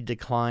 and he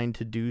declined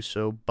to do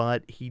so,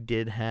 but he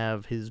did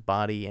have his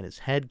body and his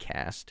head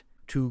cast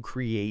to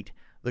create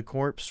the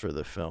corpse for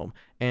the film.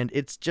 And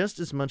it's just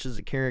as much as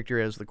a character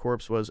as the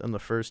corpse was in the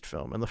first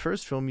film. In the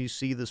first film, you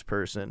see this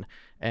person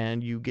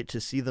and you get to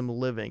see them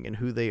living and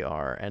who they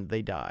are, and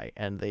they die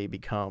and they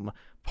become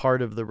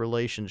part of the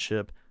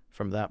relationship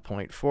from that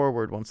point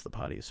forward, once the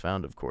body is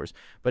found, of course.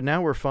 But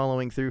now we're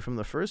following through from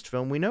the first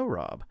film. We know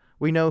Rob.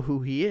 We know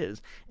who he is.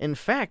 In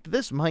fact,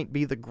 this might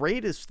be the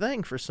greatest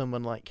thing for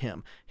someone like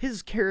him.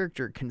 His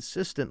character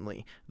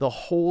consistently, the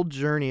whole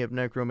journey of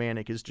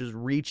Nekromantik is just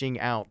reaching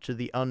out to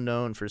the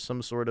unknown for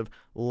some sort of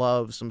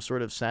love, some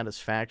sort of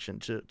satisfaction,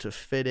 to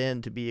fit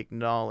in, to be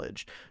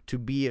acknowledged, to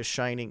be a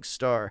shining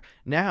star.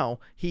 Now,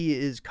 he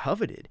is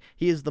coveted.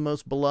 He is the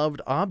most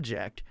beloved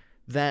object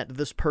that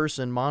this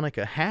person,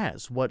 Monica,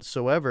 has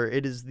whatsoever.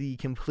 It is the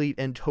complete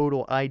and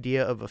total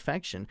idea of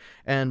affection.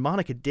 And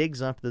Monica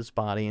digs up this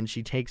body and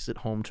she takes it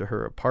home to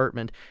her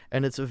apartment.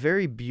 And it's a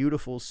very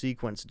beautiful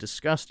sequence,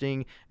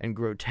 disgusting and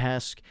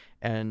grotesque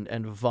and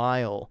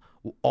vile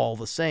all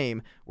the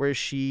same, where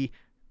she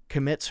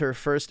commits her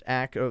first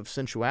act of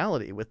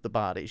sensuality with the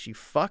body. She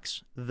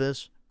fucks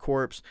this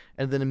corpse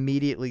and then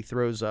immediately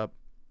throws up.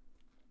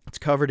 It's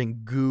covered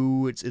in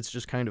goo. It's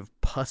just kind of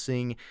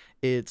pussing.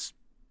 It's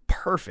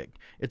perfect.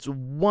 It's a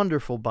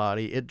wonderful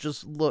body. It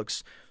just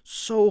looks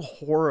so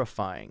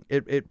horrifying.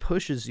 It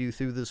pushes you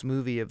through this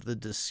movie of the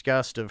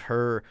disgust of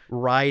her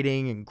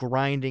riding and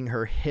grinding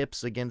her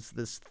hips against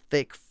this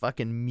thick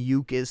fucking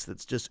mucus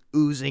that's just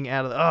oozing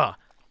out of the...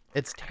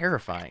 It's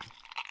terrifying.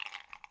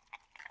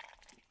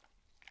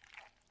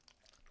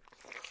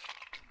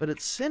 But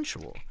it's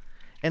sensual.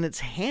 And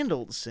it's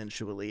handled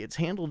sensually. It's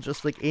handled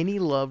just like any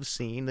love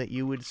scene that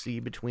you would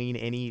see between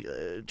any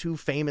two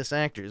famous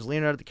actors.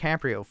 Leonardo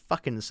DiCaprio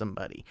fucking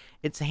somebody.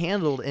 It's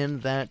handled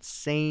in that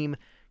same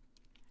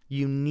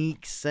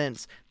unique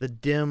sense. The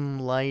dim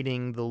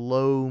lighting, the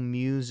low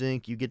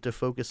music, you get to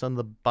focus on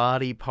the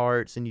body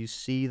parts and you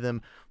see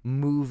them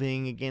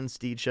moving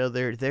against each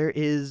other. There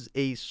is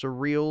a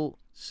surreal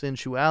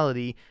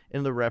sensuality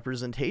in the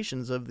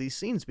representations of these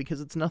scenes, because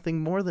it's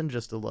nothing more than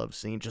just a love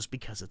scene just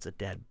because it's a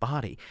dead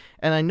body.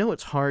 And I know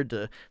it's hard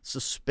to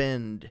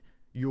suspend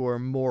your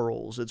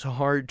morals. It's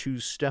hard to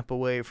step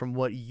away from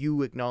what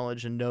you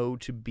acknowledge and know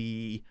to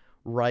be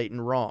right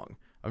and wrong.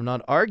 I'm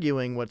not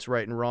arguing what's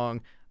right and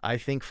wrong. I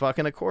think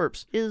fucking a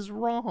corpse is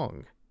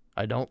wrong.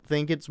 I don't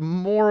think it's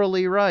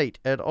morally right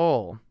at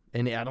all.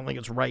 And I don't think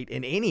it's right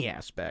in any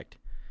aspect.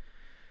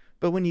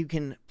 But when you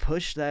can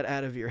push that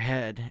out of your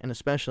head, and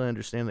especially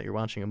understand that you're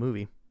watching a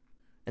movie,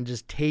 and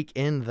just take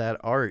in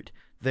that art,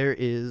 there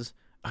is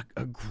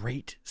a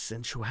great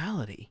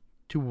sensuality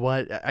to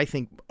what I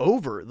think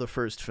over the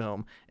first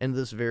film and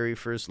this very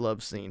first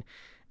love scene.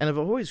 And I've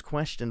always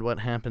questioned what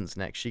happens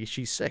next.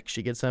 She's sick.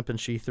 She gets up and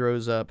she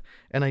throws up.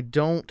 And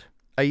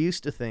I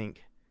used to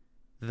think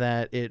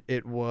that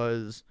it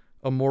was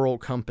a moral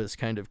compass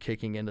kind of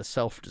kicking into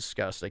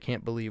self-disgust. I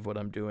can't believe what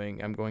I'm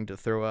doing. I'm going to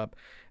throw up.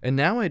 And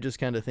now I just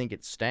kind of think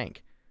it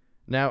stank.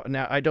 Now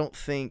I don't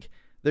think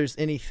there's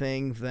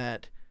anything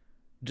that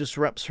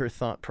disrupts her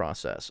thought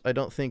process. I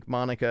don't think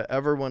Monica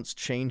ever once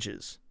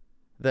changes,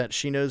 that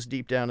she knows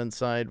deep down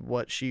inside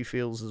what she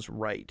feels is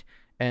right,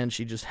 and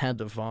she just had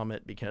to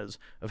vomit because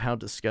of how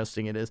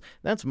disgusting it is.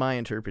 That's my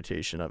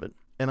interpretation of it.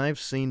 And I've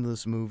seen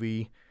this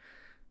movie,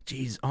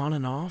 on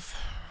and off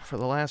for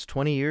the last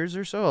 20 years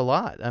or so, a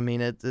lot. I mean,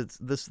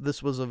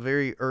 this was a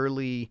very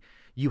early,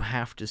 you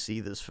have to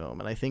see this film.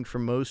 And I think for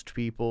most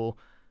people,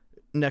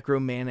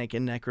 Nekromantik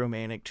and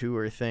Nekromantik 2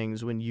 are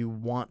things when you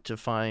want to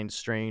find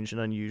strange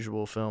and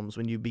unusual films,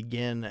 when you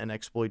begin an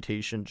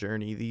exploitation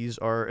journey. These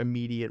are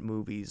immediate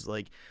movies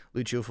like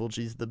Lucio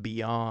Fulci's The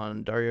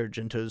Beyond, Dario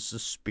Argento's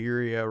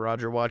Suspiria,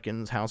 Roger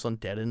Watkins' House on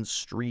Dead End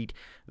Street.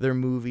 They're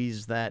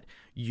movies that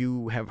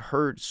you have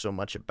heard so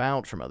much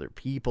about from other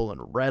people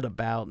and read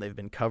about, and they've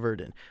been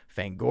covered in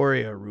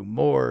Fangoria, Rue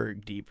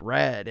Morgue, Deep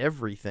Red,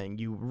 everything.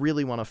 You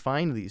really want to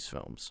find these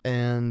films.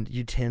 And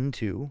you tend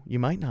to, you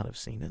might not have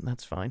seen it, and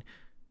that's fine,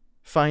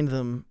 find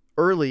them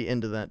early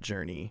into that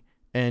journey,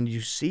 and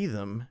you see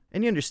them,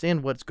 and you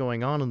understand what's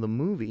going on in the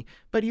movie,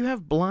 but you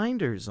have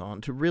blinders on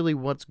to really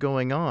what's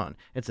going on.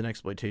 It's an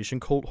exploitation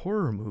cult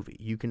horror movie,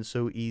 you can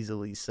so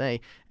easily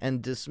say,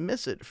 and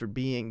dismiss it for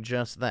being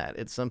just that.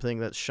 It's something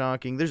that's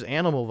shocking. There's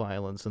animal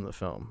violence in the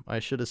film. I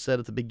should have said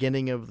at the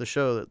beginning of the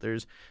show that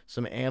there's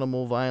some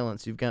animal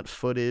violence. You've got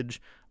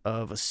footage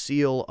of a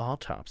seal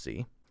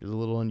autopsy. It's a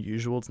little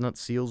unusual. It's not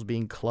seals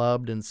being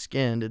clubbed and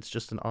skinned. It's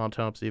just an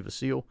autopsy of a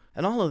seal.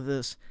 And all of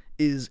this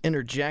is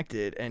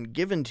interjected and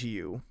given to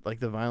you, like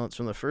the violence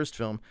from the first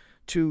film,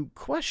 to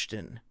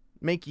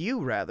make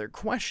you rather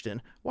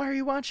question, why are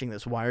you watching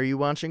this? Why are you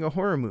watching a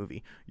horror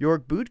movie?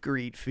 York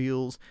Bootgreet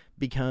feels,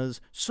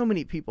 because so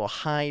many people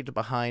hide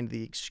behind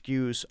the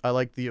excuse, I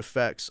like the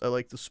effects, I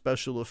like the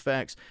special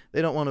effects.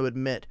 They don't want to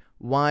admit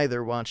why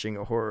they're watching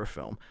a horror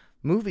film.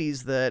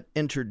 Movies that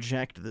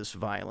interject this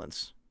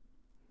violence,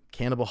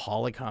 Cannibal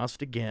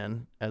Holocaust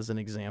again, as an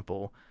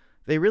example,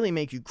 they really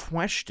make you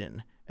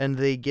question, and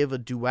they give a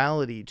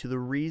duality to the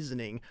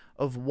reasoning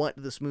of what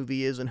this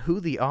movie is and who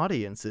the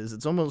audience is.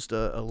 It's almost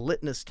a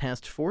litmus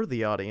test for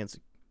the audience.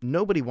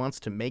 Nobody wants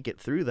to make it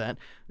through that.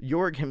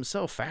 Jorg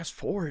himself fast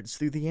forwards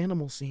through the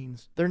animal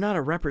scenes. They're not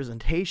a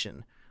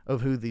representation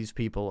of who these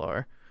people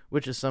are,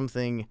 which is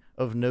something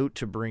of note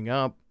to bring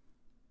up.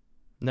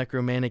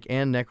 Nekromantik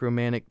and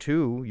Nekromantik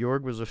 2,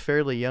 Jorg was a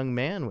fairly young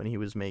man when he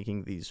was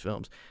making these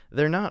films.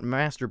 They're not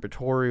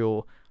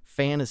masturbatorial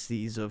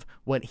fantasies of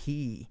what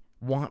he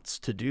wants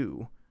to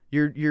do.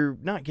 You're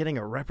not getting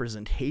a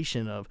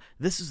representation of,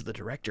 this is the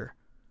director.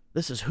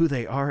 This is who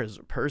they are as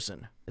a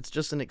person. It's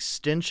just an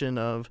extension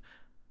of,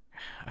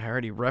 I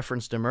already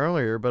referenced him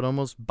earlier, but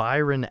almost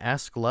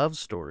Byron-esque love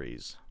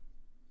stories.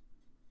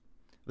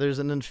 There's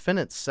an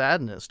infinite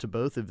sadness to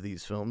both of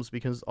these films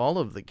because all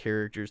of the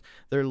characters,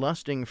 they're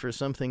lusting for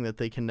something that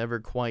they can never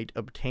quite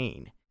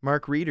obtain.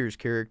 Mark Reeder's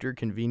character,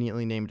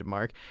 conveniently named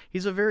Mark,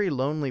 he's a very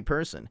lonely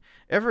person.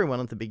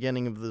 Everyone at the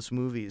beginning of this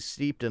movie is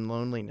steeped in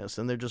loneliness,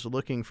 and they're just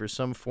looking for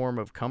some form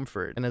of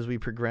comfort. And as we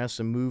progress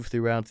and move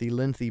throughout the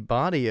lengthy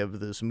body of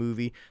this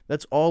movie,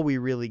 that's all we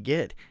really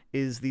get,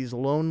 is these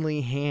lonely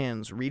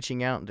hands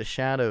reaching out into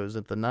shadows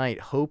at the night,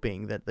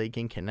 hoping that they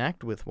can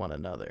connect with one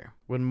another.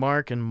 When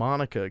Mark and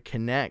Monica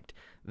connect,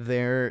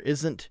 there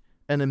isn't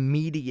an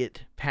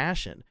immediate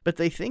passion, but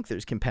they think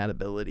there's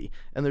compatibility.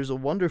 And there's a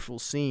wonderful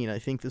scene, I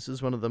think this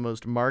is one of the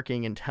most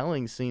marking and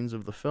telling scenes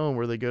of the film,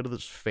 where they go to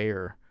this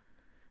fair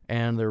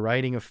and they're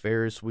riding a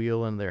Ferris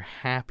wheel and they're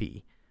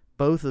happy.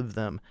 Both of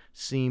them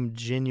seem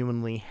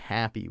genuinely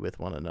happy with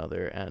one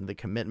another, and the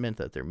commitment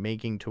that they're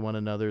making to one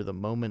another, the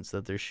moments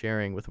that they're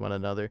sharing with one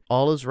another,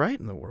 all is right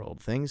in the world.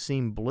 Things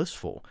seem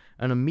blissful.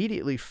 And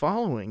immediately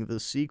following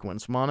this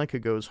sequence, Monica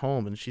goes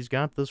home and she's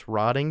got this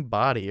rotting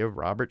body of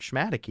Robert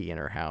Schmadicke in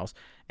her house,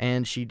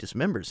 and she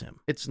dismembers him.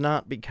 It's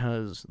not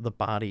because the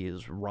body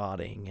is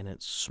rotting and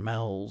it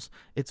smells.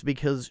 It's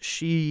because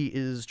she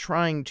is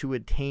trying to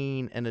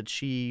attain and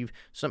achieve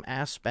some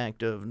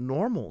aspect of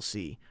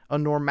normalcy, a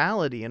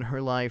normality in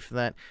her life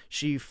that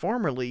she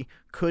formerly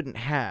couldn't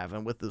have,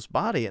 and with this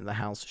body in the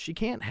house, she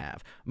can't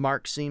have.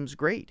 Mark seems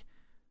great.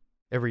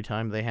 Every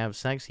time they have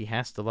sex, he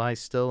has to lie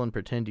still and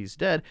pretend he's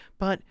dead,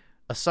 but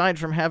aside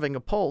from having a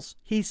pulse,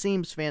 he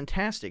seems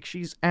fantastic.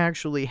 She's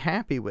actually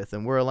happy with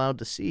him. We're allowed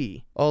to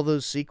see all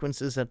those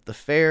sequences at the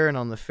fair and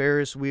on the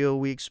Ferris wheel.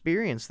 We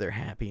experience their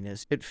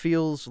happiness. It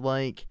feels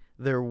like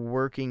they're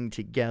working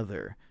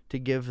together to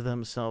give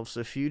themselves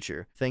a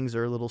future. Things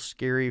are a little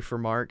scary for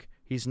Mark.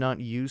 He's not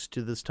used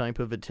to this type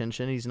of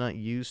attention. He's not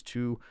used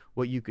to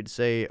what you could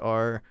say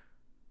are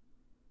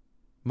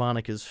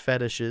Monica's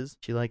fetishes.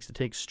 She likes to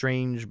take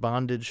strange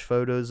bondage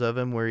photos of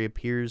him where he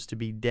appears to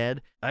be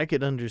dead. I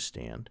could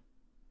understand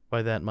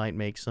why that might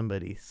make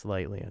somebody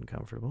slightly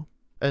uncomfortable.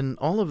 And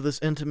all of this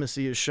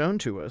intimacy is shown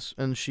to us,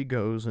 and she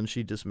goes and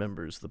she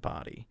dismembers the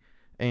body.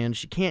 And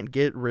she can't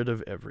get rid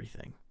of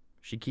everything.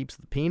 She keeps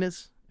the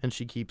penis, and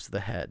she keeps the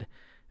head.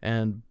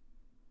 And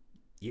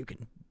you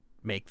can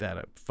make that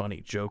a funny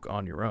joke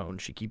on your own.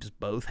 She keeps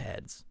both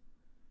heads.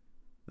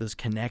 This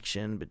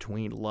connection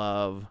between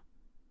love,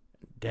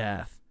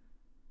 death,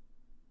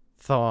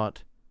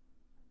 thought,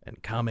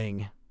 and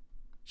coming.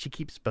 She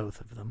keeps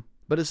both of them.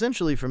 But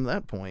essentially from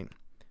that point,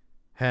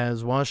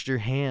 has washed your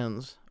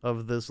hands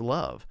of this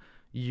love.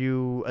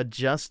 You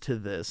adjust to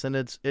this, and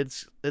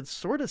it's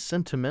sort of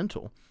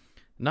sentimental.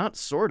 Not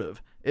sort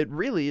of. It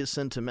really is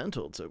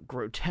sentimental. It's a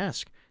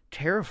grotesque,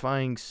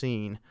 terrifying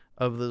scene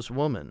of this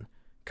woman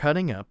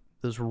cutting up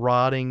this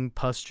rotting,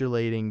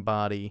 pustulating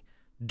body,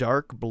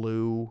 dark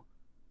blue,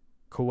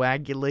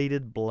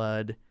 coagulated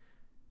blood,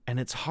 and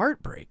it's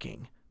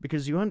heartbreaking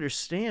because you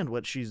understand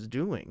what she's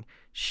doing.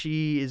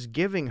 She is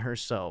giving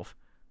herself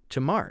to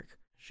Mark.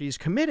 She's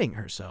committing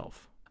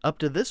herself. Up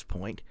to this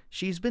point,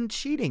 she's been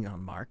cheating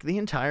on Mark the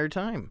entire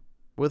time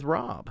with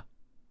Rob.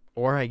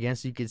 Or I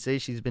guess you could say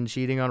she's been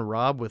cheating on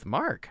Rob with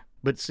Mark.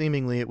 But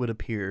seemingly it would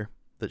appear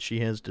that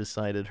she has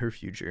decided her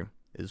future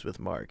is with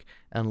Mark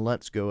and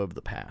lets go of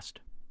the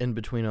past. In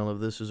between all of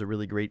this is a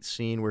really great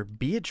scene where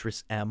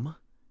Beatrice M.,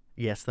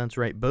 yes, that's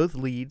right, both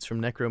leads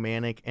from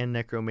Nekromantik and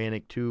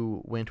Nekromantik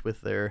 2 went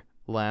with their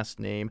last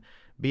name.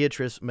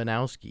 Beatrice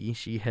Manowski,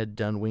 she had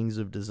done Wings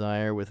of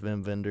Desire with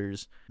Wim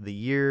Wenders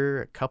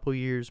a couple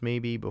years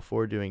maybe,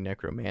 before doing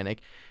Nekromantik,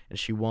 and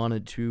she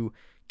wanted to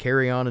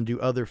carry on and do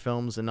other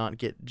films and not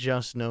get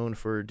just known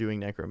for doing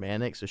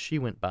Nekromantik, so she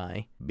went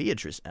by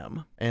Beatrice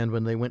M. And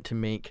when they went to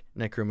make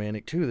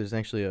Nekromantik 2, there's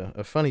actually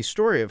a funny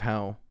story of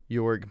how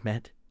Jorg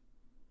met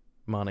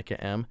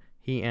Monica M.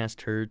 He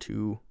asked her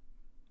to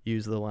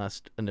use the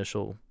last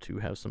initial to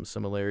have some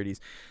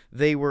similarities.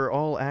 They were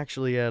all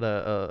actually at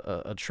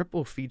a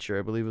triple feature.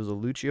 I believe it was a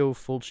Lucio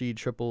Fulci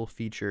triple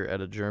feature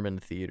at a German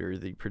theater.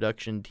 The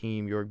production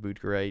team, Jörg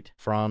Buttgereit,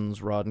 Franz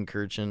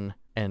Rodenkirchen,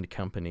 and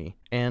company.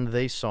 And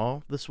they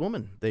saw this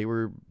woman. They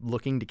were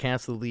looking to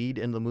cast the lead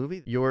in the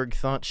movie. Jorg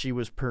thought she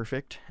was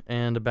perfect,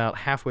 and about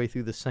halfway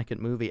through the second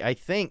movie,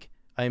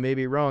 I may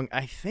be wrong,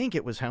 I think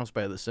it was House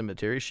by the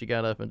Cemetery, she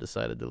got up and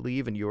decided to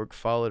leave, and Jorg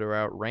followed her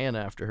out, ran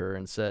after her,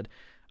 and said,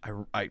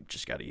 I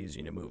just got to use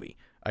you in a movie.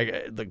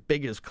 The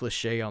biggest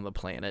cliche on the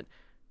planet.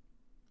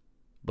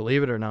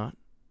 Believe it or not,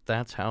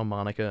 that's how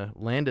Monica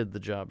landed the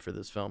job for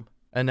this film.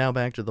 And now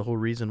back to the whole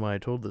reason why I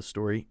told this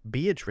story.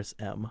 Beatrice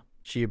M.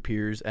 She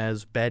appears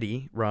as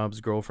Betty,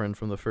 Rob's girlfriend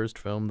from the first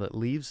film that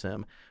leaves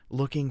him,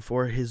 looking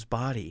for his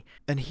body.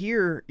 And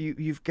here,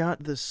 you've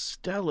got this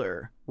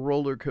stellar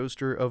roller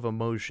coaster of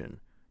emotion.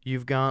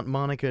 You've got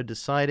Monica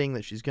deciding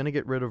that she's going to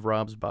get rid of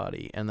Rob's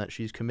body and that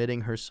she's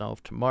committing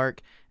herself to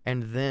Mark.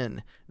 And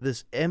then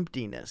this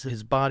emptiness.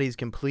 His body's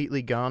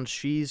completely gone.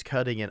 She's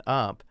cutting it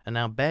up. And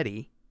now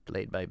Betty,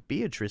 played by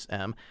Beatrice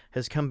M.,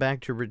 has come back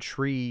to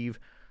retrieve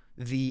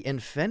the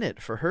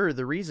infinite for her.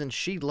 The reason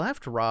she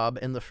left Rob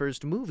in the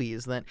first movie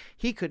is that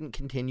he couldn't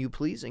continue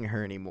pleasing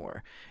her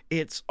anymore.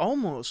 It's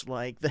almost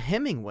like the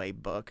Hemingway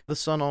book, The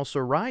Sun Also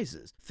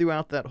Rises.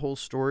 Throughout that whole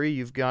story,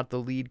 you've got the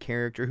lead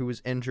character who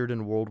was injured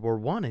in World War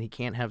I and he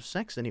can't have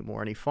sex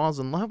anymore, and he falls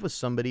in love with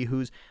somebody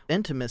whose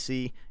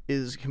intimacy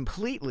is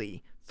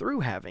completely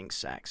through having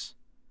sex.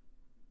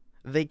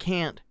 They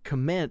can't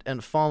commit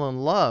and fall in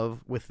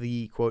love with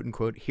the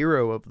quote-unquote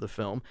hero of the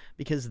film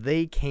because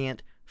they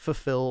can't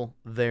fulfill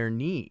their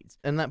needs.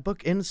 And that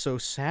book ends so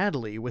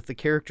sadly with the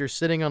character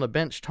sitting on a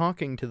bench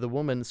talking to the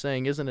woman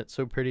saying, "Isn't it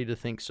so pretty to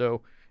think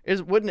so?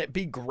 Wouldn't it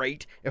be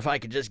great if I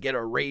could just get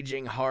a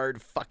raging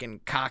hard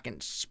fucking cock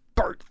and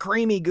spurt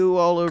creamy goo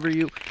all over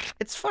you?"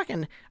 It's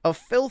fucking a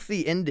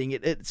filthy ending.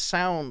 It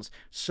sounds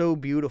so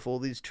beautiful,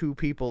 these two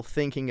people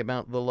thinking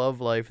about the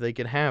love life they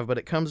could have, but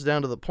it comes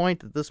down to the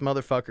point that this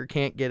motherfucker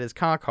can't get his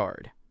cock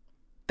hard.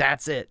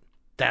 That's it.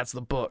 That's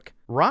the book.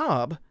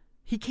 Rob,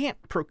 he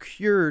can't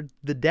procure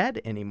the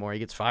dead anymore. He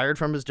gets fired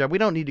from his job. We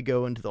don't need to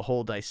go into the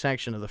whole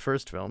dissection of the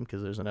first film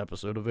because there's an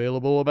episode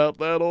available about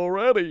that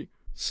already.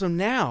 So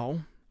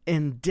now,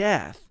 in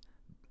death,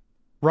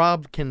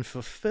 Rob can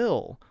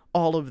fulfill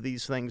all of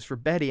these things for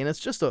Betty, and it's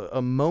just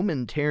a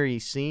momentary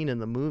scene in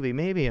the movie,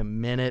 maybe a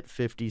minute,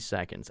 50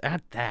 seconds.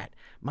 At that,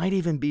 might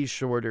even be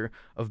shorter,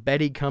 of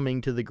Betty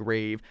coming to the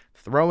grave,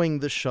 throwing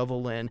the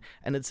shovel in,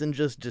 and it's in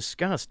just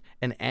disgust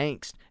and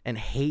angst and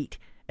hate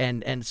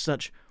and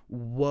such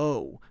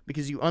woe,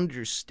 because you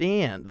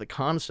understand the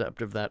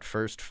concept of that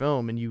first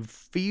film and you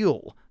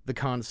feel the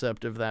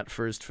concept of that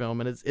first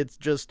film, and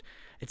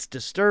it's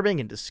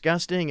disturbing and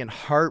disgusting and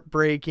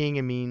heartbreaking.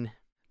 I mean,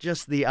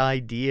 just the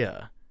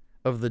idea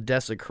of the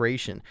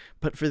desecration.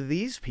 But for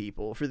these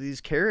people, for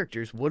these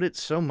characters, would it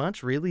so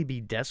much really be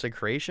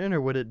desecration,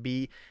 or would it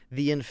be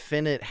the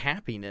infinite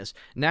happiness?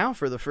 Now,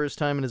 for the first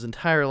time in his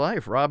entire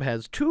life, Rob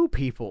has two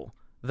people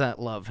that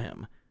love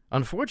him.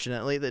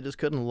 Unfortunately, they just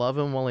couldn't love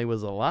him while he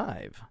was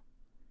alive.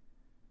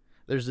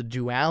 There's a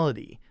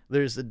duality.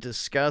 There's a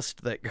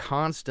disgust that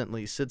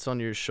constantly sits on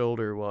your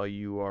shoulder while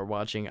you are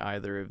watching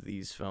either of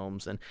these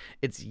films, and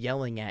it's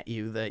yelling at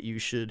you that you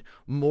should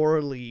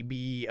morally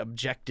be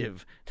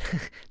objective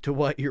to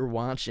what you're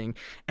watching.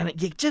 And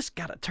you just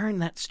gotta turn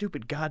that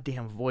stupid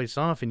goddamn voice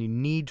off, and you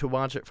need to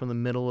watch it from the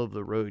middle of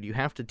the road. You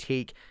have to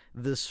take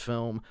this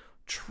film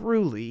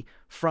truly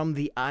from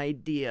the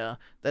idea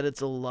that it's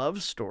a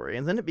love story,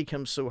 and then it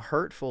becomes so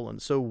hurtful and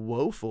so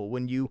woeful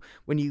when you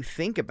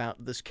think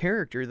about this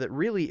character that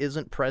really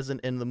isn't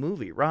present in the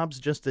movie. Rob's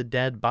just a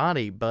dead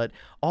body, but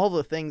all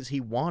the things he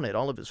wanted,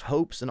 all of his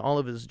hopes and all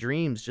of his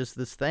dreams, just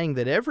this thing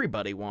that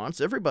everybody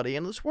wants, everybody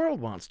in this world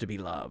wants to be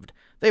loved.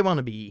 They want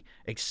to be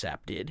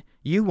accepted.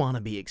 You want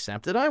to be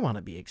accepted. I want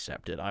to be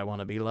accepted. I want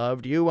to be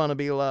loved. You want to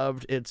be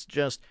loved. It's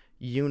just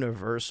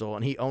universal,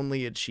 and he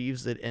only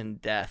achieves it in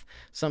death,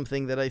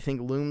 something that I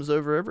think looms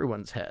over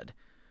everyone's head.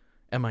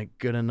 Am I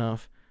good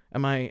enough?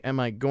 Am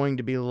I going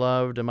to be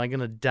loved? Am I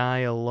going to die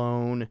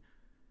alone?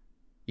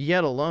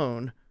 Yet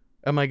alone,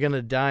 am I going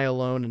to die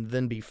alone and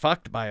then be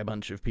fucked by a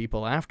bunch of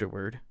people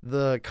afterward?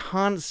 The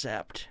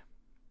concept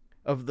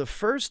of the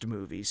first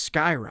movie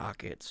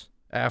skyrockets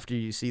after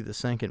you see the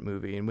second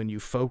movie, and when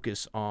you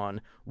focus on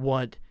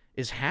what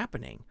is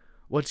happening,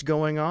 what's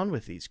going on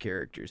with these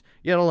characters.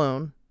 Yet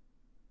alone,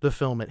 the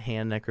film at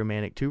hand,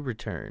 Nekromantik 2: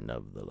 Return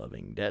of the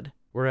Living Dead.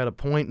 We're at a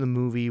point in the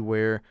movie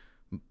where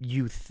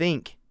you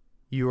think,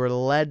 you are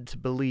led to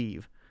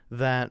believe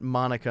that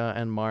Monica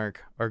and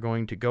Mark are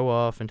going to go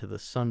off into the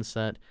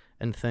sunset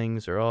and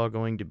things are all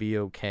going to be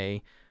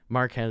okay.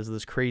 Mark has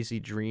this crazy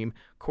dream.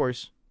 Of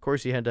course,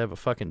 you had to have a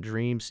fucking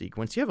dream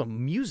sequence. You have a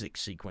music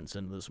sequence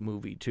in this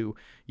movie, too.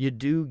 You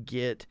do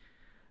get...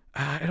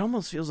 it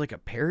almost feels like a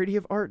parody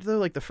of art, though.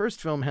 Like, the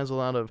first film has a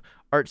lot of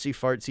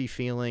artsy-fartsy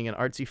feeling and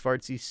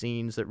artsy-fartsy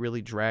scenes that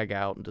really drag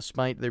out. And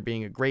despite there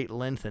being a great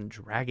length and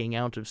dragging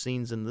out of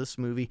scenes in this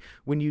movie,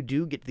 when you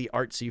do get the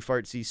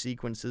artsy-fartsy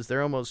sequences,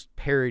 they're almost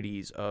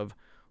parodies of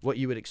what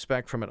you would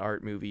expect from an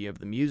art movie. You have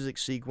the music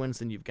sequence,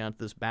 and you've got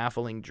this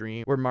baffling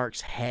dream where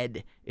Mark's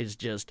head is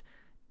just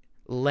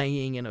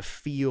laying in a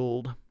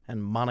field,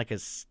 and Monica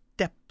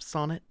steps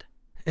on it.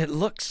 It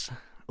looks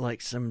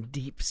like some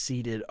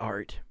deep-seated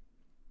art,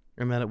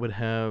 and that it would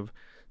have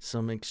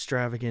some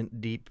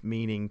extravagant, deep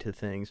meaning to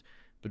things.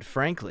 But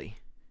frankly,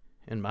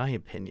 in my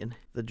opinion,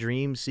 the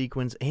dream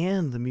sequence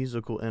and the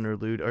musical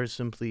interlude are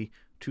simply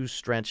to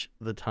stretch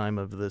the time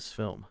of this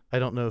film. I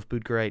don't know if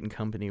Boudgereit and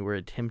company were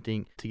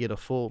attempting to get a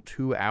full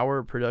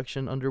 2-hour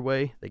production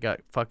underway. They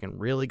got fucking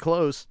really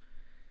close.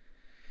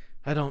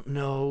 I don't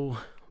know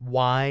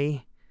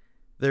why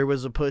there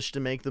was a push to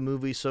make the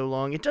movie so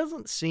long. It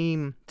doesn't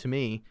seem to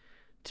me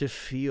to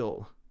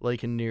feel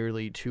like a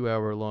nearly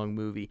 2-hour-long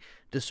movie,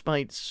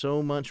 despite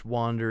so much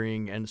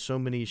wandering and so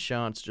many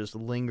shots just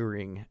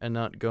lingering and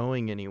not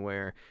going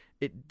anywhere.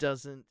 It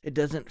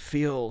doesn't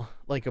feel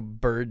like a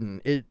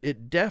burden.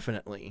 It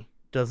definitely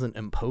doesn't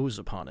impose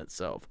upon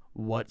itself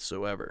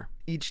whatsoever.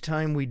 Each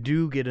time we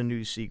do get a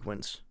new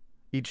sequence,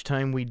 each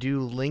time we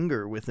do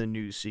linger with a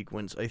new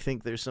sequence, I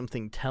think there's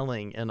something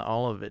telling in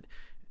all of it.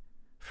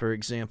 For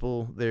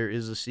example, there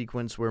is a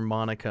sequence where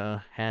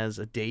Monica has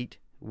a date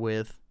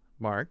with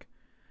Mark,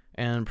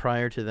 and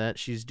prior to that,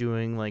 she's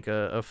doing like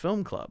a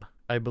film club.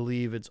 I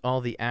believe it's all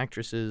the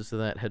actresses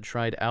that had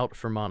tried out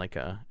for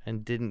Monica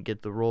and didn't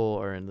get the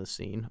role are in the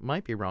scene.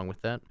 Might be wrong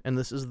with that. And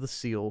this is the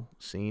seal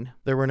scene.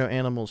 There were no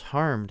animals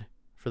harmed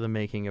for the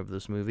making of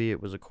this movie.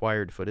 It was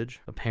acquired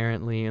footage.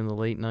 Apparently, in the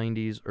late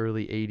 90s,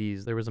 early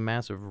 80s, there was a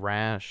massive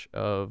rash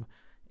of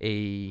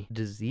a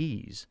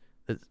disease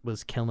that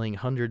was killing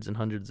hundreds and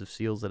hundreds of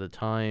seals at a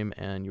time,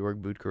 and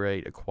Jörg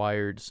Buttgereit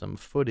acquired some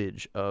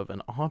footage of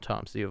an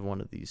autopsy of one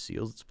of these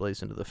seals. It's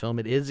placed into the film.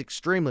 It is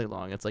extremely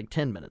long. It's like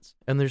 10 minutes.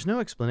 And there's no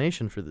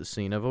explanation for this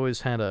scene. I've always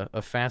had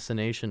a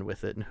fascination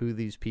with it and who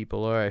these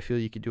people are. I feel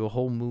you could do a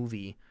whole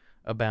movie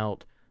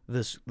about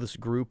this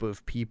group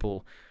of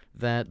people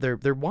that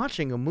they're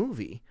watching a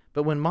movie,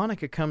 but when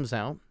Monica comes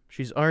out,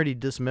 she's already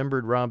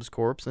dismembered Rob's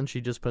corpse, and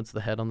she just puts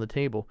the head on the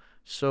table.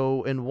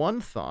 So in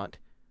one thought,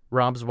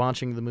 Rob's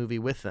watching the movie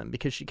with them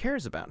because she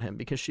cares about him,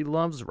 because she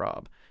loves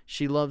Rob.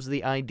 She loves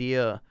the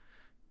idea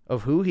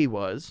of who he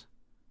was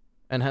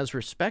and has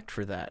respect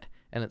for that.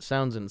 And it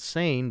sounds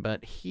insane,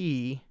 but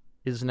he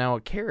is now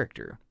a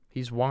character.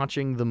 He's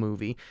watching the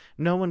movie.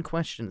 No one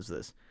questions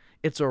this.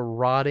 It's a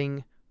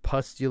rotting,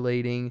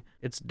 pustulating,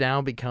 it's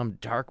now become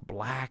dark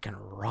black and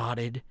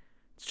rotted.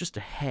 It's just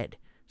a head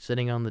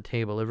sitting on the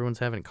table. Everyone's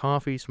having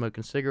coffee,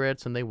 smoking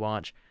cigarettes, and they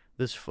watch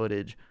this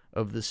footage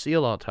of the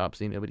seal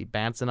autopsy. Nobody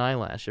bats an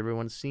eyelash.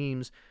 Everyone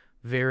seems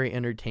very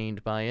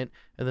entertained by it.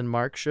 And then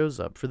Mark shows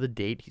up for the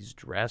date. He's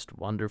dressed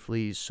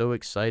wonderfully. He's so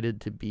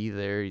excited to be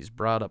there. He's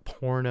brought a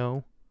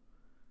porno.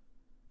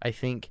 I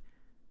think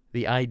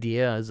the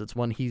idea is it's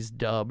one he's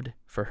dubbed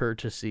for her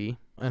to see.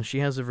 And she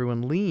has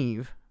everyone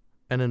leave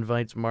and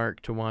invites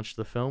Mark to watch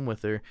the film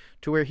with her,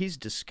 to where he's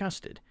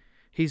disgusted.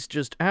 He's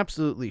just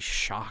absolutely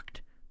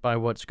shocked by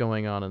what's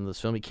going on in this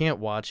film. He can't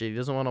watch it. He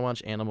doesn't want to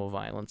watch animal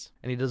violence,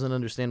 and he doesn't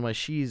understand why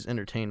she's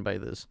entertained by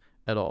this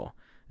at all.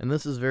 And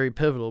this is very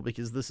pivotal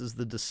because this is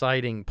the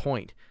deciding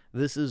point.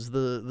 This is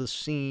the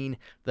scene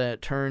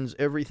that turns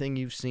everything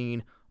you've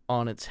seen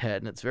on its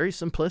head, and it's very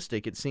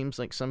simplistic. It seems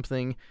like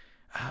something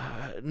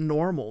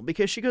normal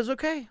because she goes,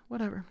 okay,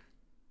 whatever.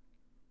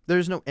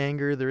 There's no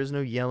anger. There is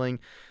no yelling.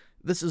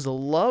 This is a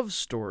love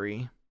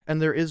story,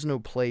 and there is no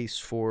place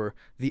for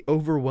the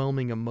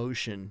overwhelming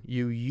emotion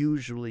you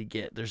usually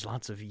get. There's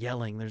lots of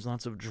yelling. There's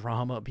lots of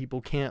drama.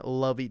 People can't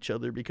love each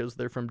other because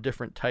they're from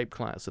different type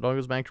class. It all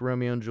goes back to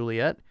Romeo and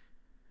Juliet.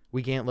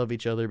 We can't love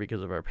each other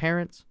because of our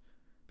parents,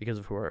 because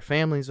of who our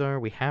families are.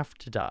 We have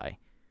to die.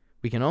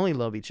 We can only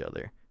love each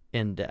other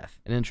in death.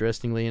 And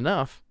interestingly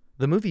enough,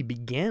 the movie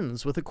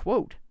begins with a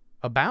quote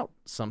about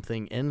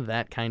something in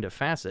that kind of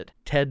facet.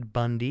 Ted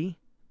Bundy,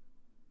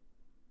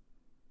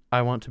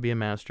 I want to be a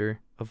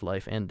master of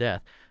life and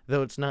death.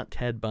 Though it's not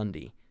Ted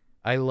Bundy.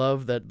 I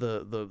love that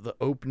the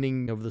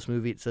opening of this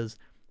movie, it says,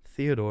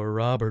 Theodore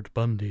Robert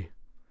Bundy.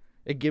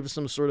 It gives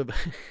some sort of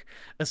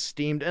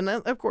esteemed, and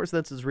of course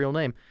that's his real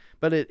name,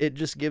 but it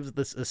just gives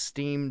this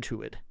esteem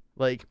to it.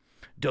 Like,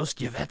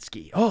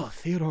 Dostoevsky. Oh,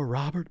 Theodore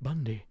Robert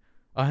Bundy.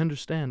 I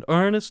understand.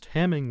 Ernest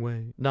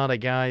Hemingway. Not a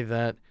guy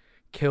that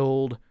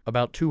killed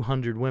about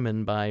 200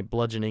 women by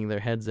bludgeoning their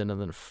heads in and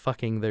then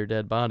fucking their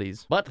dead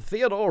bodies. But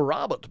Theodore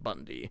Robert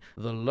Bundy,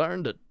 the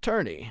learned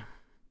attorney.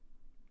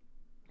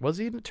 Was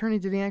he an attorney?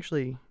 Did he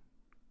actually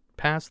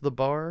pass the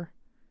bar?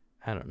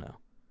 I don't know.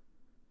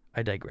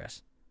 I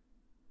digress.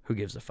 Who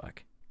gives a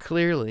fuck?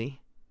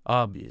 Clearly,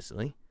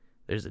 obviously,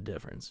 there's a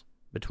difference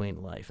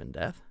between life and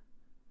death.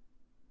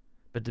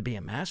 But to be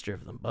a master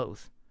of them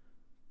both,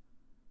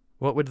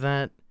 what would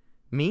that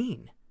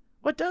mean?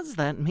 What does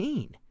that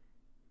mean?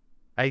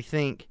 I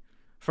think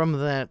from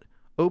that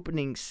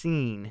opening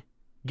scene,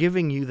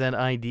 giving you that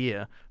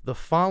idea, the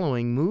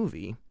following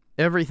movie,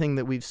 everything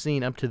that we've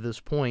seen up to this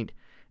point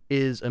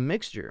is a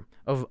mixture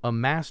of a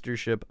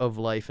mastership of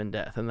life and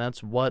death. And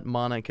that's what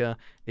Monica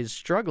is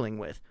struggling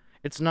with.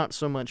 It's not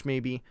so much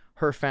maybe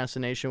her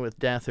fascination with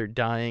death or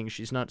dying.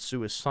 She's not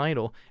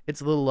suicidal.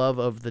 It's the love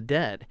of the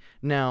dead.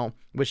 Now,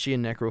 was she a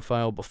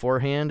necrophile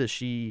beforehand? Has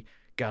she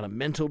got a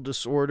mental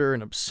disorder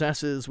and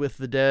obsesses with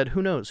the dead?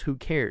 Who knows? Who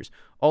cares?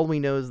 All we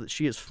know is that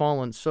she has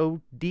fallen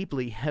so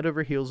deeply head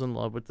over heels in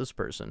love with this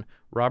person,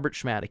 Robert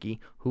Schmadicke,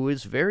 who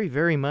is very,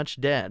 very much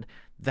dead.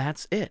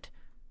 That's it.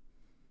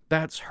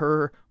 That's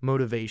her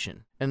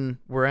motivation. And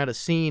we're at a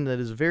scene that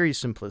is very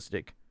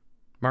simplistic.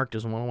 Mark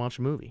doesn't want to watch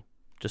a movie.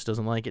 Just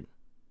doesn't like it.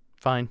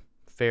 Fine.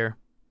 Fair.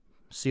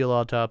 Seal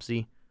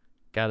autopsy.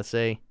 Gotta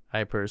say,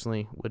 I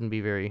personally wouldn't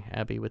be very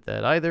happy with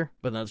that either,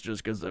 but that's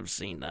just because I've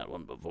seen that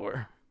one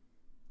before.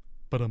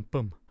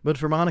 Ba-dum-bum. But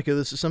for Monica,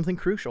 this is something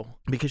crucial,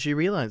 because she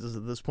realizes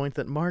at this point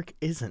that Mark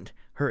isn't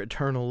her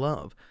eternal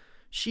love.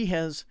 She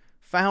has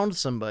found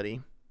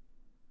somebody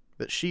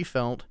that she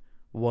felt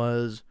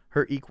was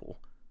her equal,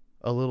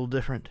 a little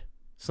different,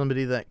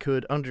 somebody that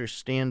could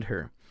understand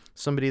her,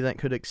 somebody that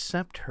could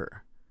accept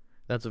her.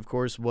 That's, of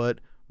course, what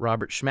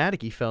Robert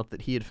Schmadicke felt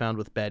that he had found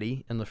with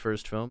Betty in the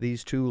first film.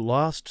 These two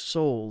lost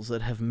souls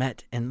that have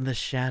met in the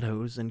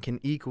shadows and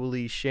can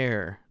equally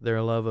share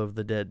their love of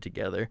the dead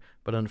together.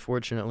 But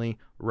unfortunately,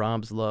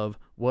 Rob's love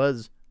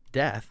was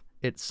death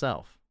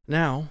itself.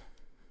 Now,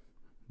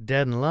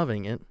 dead and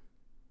loving it,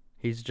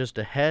 he's just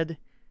a head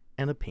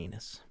and a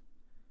penis.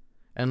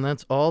 And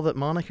that's all that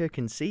Monica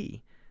can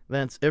see.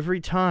 That's every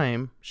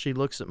time she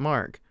looks at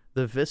Mark,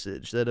 the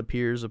visage that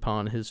appears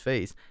upon his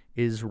face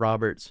is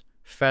Robert's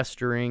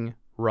festering,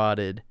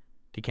 rotted,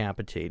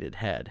 decapitated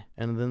head.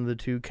 And then the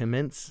two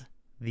commence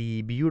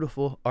the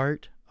beautiful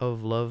art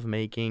of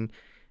lovemaking,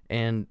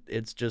 and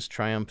it's just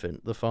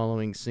triumphant. The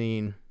following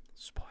scene,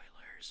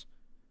 spoilers.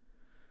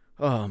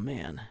 Oh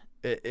man,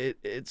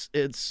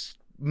 it's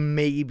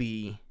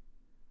maybe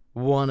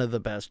one of the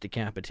best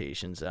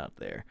decapitations out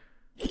there.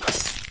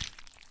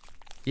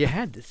 You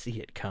had to see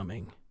it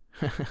coming.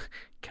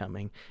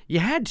 You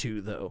had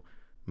to, though.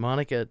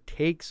 Monica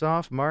takes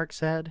off Mark's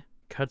head,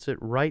 cuts it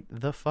right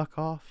the fuck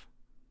off.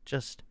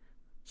 Just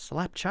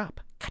slap chop.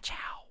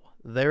 Ka-chow.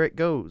 There it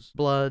goes.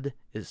 Blood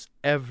is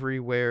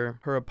everywhere.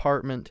 Her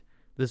apartment,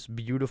 this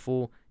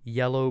beautiful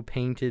yellow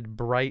painted,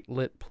 bright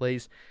lit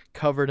place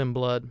covered in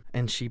blood.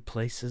 And she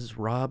places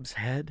Rob's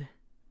head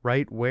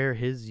right where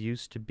his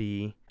used to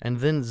be, and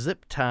then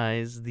zip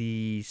ties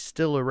the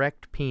still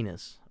erect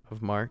penis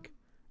of Mark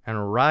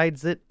and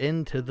rides it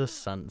into the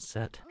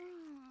sunset.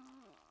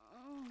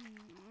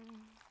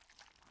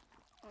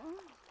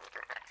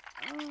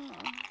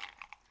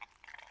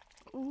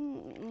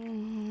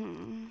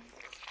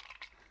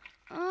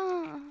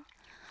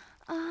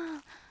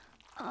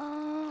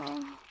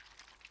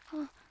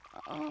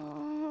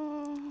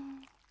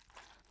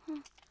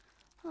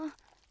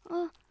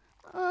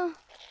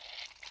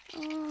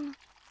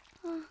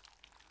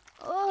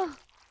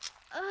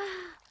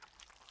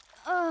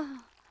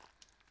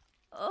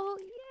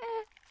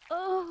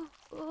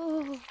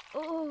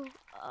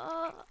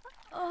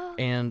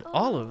 And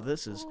all of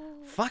this is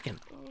fucking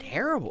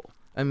terrible.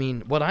 I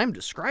mean, what I'm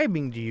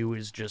describing to you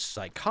is just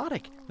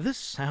psychotic. This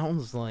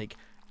sounds like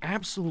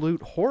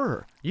absolute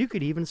horror. You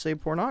could even say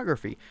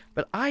pornography.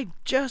 But I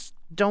just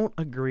don't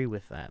agree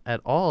with that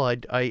at all.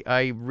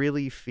 I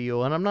really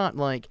feel, and I'm not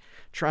like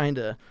trying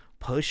to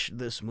push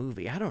this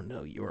movie. I don't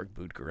know Jörg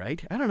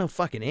Buttgereit. I don't know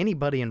fucking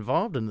anybody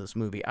involved in this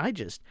movie. I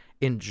just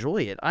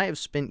enjoy it. I have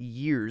spent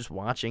years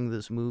watching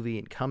this movie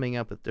and coming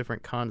up with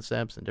different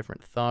concepts and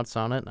different thoughts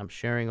on it, and I'm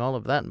sharing all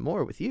of that and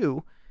more with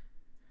you.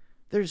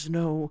 There's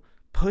no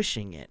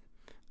pushing it.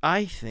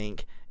 I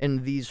think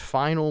in these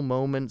final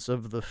moments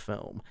of the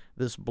film,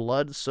 this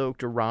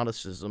blood-soaked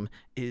eroticism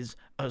is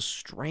a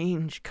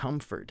strange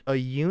comfort, a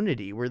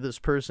unity where this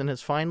person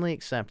has finally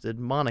accepted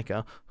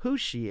Monica, who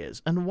she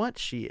is and what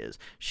she is.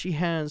 She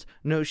has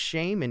no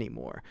shame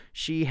anymore.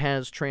 She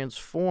has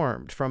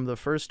transformed from the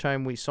first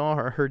time we saw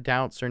her. Her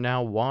doubts are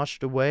now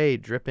washed away,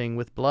 dripping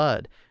with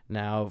blood.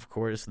 Now, of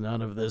course,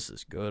 none of this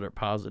is good or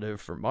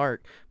positive for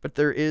Mark, but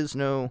there is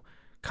no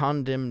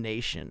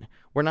condemnation.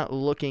 We're not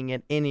looking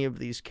at any of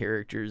these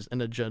characters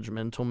in a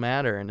judgmental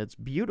manner, and it's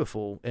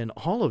beautiful in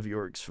all of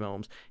Jörg's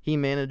films. He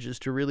manages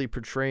to really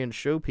portray and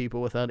show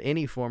people without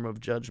any form of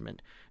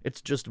judgment.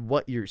 It's just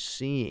what you're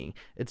seeing.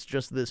 It's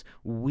just this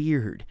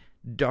weird,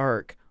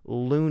 dark,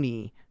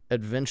 loony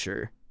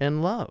adventure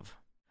and love.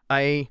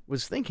 I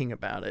was thinking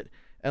about it,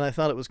 and I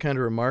thought it was kind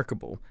of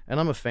remarkable, and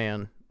I'm a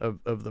fan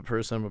of the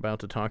person I'm about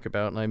to talk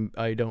about, and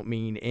I don't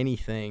mean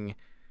anything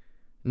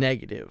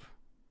negative,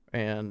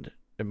 and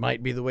it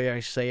might be the way I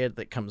say it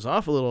that comes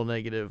off a little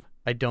negative.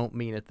 I don't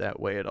mean it that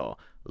way at all.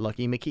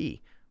 Lucky McKee,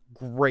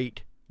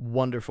 great,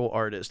 wonderful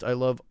artist. I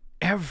love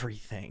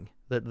everything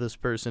that this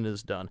person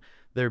has done.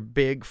 Their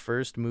big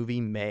first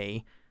movie,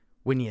 May,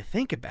 when you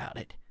think about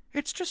it,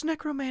 it's just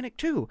Nekromantik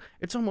 2.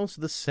 It's almost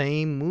the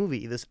same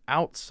movie. This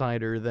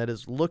outsider that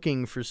is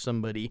looking for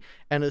somebody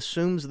and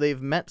assumes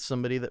they've met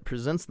somebody that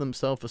presents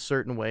themselves a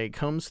certain way,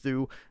 comes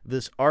through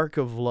this arc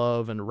of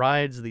love and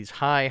rides these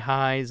high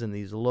highs and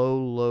these low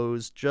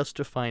lows just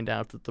to find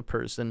out that the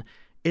person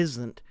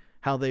isn't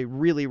how they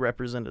really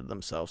represented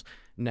themselves.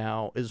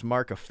 Now, is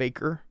Mark a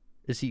faker?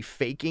 Is he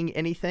faking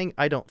anything?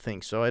 I don't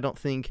think so. I don't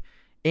think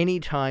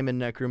any time in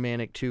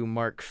Nekromantik 2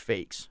 Mark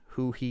fakes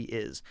who he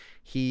is.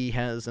 He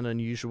has an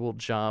unusual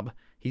job.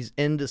 He's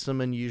into some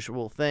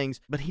unusual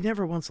things, but he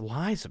never once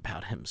lies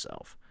about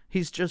himself.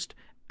 He's just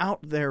out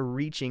there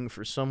reaching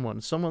for someone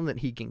that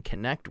he can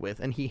connect with,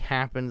 and he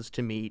happens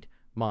to meet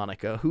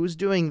Monica, who's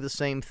doing the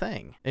same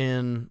thing.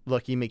 In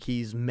Lucky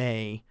McKee's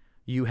May,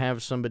 you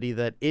have somebody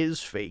that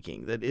is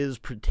faking, that is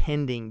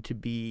pretending to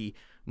be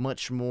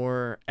much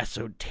more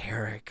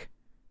esoteric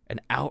and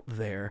out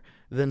there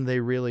than they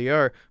really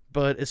are,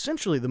 But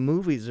essentially the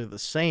movies are the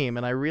same,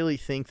 and I really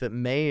think that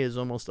May is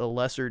almost a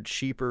lesser,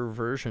 cheaper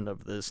version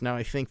of this. Now,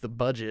 I think the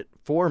budget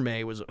for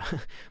May was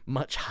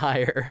much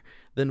higher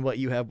than what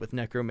you have with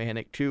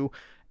Necromantic 2,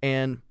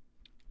 and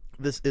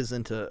this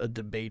isn't a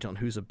debate on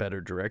who's a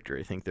better director.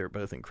 I think they're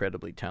both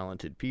incredibly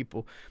talented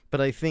people. But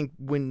I think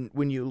when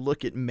you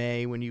look at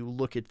May, when you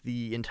look at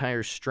the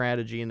entire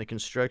strategy and the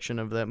construction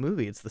of that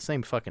movie, it's the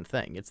same fucking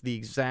thing. It's the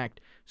exact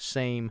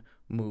same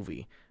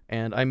movie.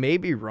 And I may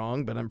be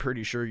wrong, but I'm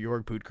pretty sure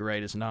Jörg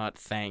Buttgereit is not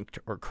thanked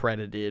or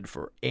credited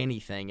for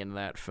anything in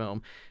that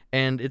film.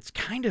 And it's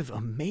kind of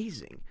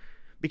amazing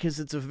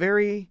because it's a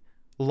very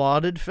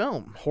lauded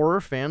film.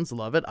 Horror fans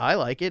love it. I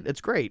like it.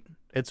 It's great.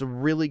 It's a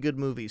really good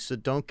movie, so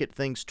don't get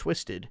things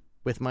twisted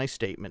with my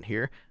statement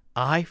here.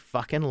 I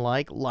fucking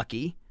like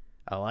Lucky.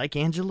 I like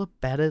Angela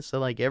Bettis. I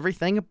like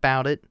everything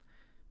about it.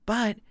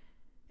 But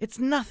it's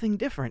nothing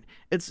different.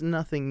 It's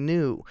nothing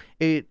new.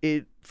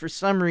 It for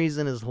some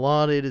reason is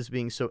lauded as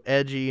being so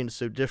edgy and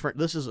so different.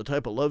 This is a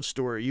type of love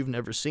story you've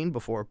never seen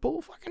before.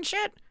 Bull fucking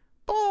shit.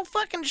 Bull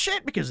fucking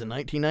shit. Because in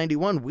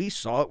 1991, we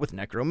saw it with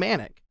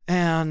Nekromantik.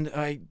 And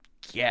I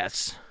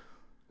guess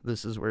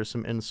this is where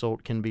some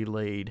insult can be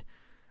laid.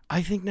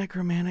 I think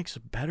Necromantic's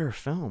a better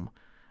film.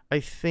 I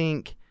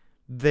think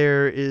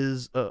there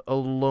is a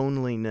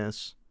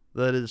loneliness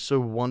that is so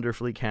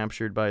wonderfully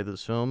captured by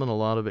this film, and a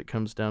lot of it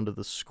comes down to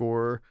the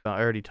score.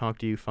 I already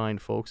talked to you fine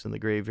folks in the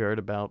graveyard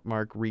about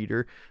Mark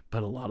Reeder,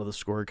 but a lot of the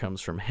score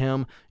comes from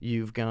him.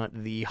 You've got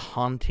the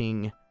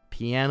haunting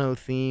piano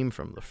theme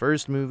from the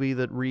first movie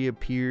that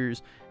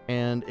reappears,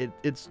 and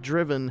it's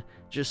driven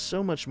just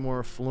so much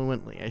more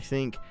fluently. I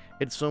think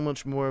it's so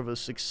much more of a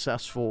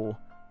successful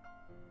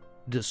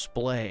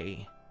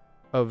display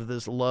of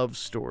this love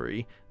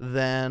story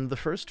than the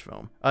first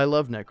film. I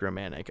love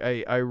Nekromantik.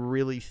 I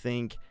really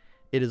think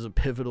it is a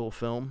pivotal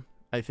film.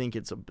 I think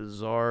it's a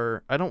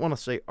bizarre, I don't want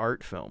to say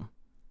art film.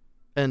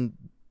 And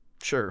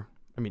sure,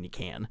 I mean you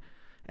can.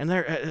 And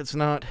it's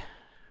not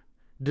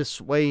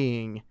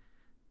dissuading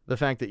the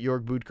fact that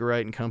Jörg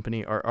Buttgereit and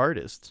company are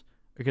artists,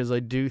 because I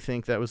do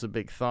think that was a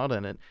big thought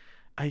in it.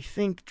 I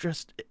think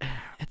just,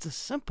 it's a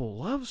simple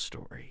love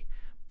story.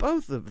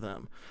 Both of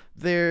them.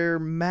 They're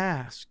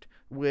masked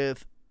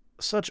with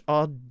such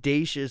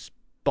audacious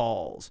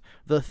balls.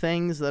 The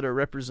things that are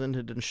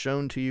represented and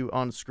shown to you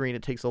on screen,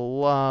 it takes a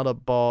lot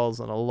of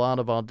balls and a lot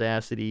of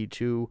audacity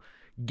to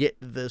get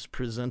this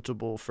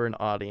presentable for an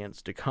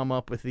audience, to come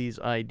up with these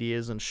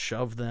ideas and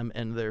shove them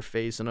in their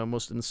face and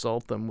almost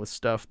insult them with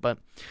stuff. But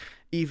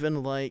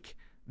even like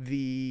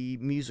the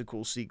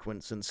musical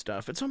sequence and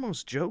stuff, it's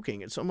almost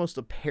joking. It's almost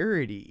a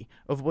parody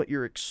of what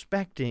you're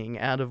expecting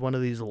out of one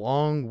of these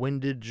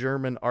long-winded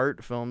German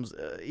art films,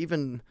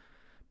 even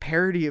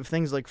parody of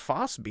things like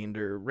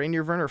Fassbinder,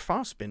 Rainier Werner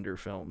Fassbinder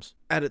films.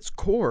 At its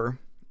core,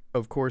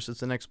 of course,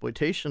 it's an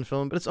exploitation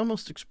film, but it's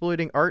almost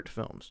exploiting art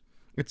films.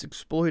 It's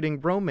exploiting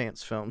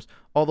romance films,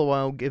 all the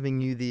while giving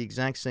you the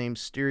exact same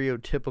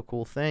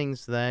stereotypical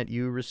things that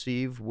you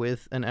receive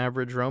with an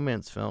average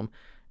romance film.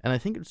 And I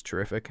think it's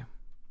terrific.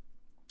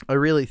 I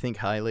really think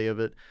highly of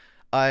it.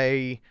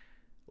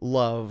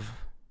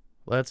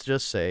 Let's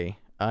just say,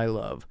 I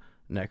love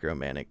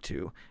Nekromantik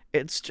 2.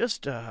 It's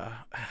just,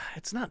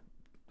 it's not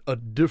a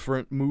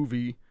different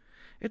movie.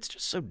 It's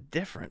just so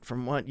different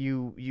from what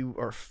you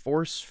are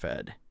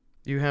force-fed.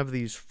 You have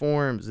these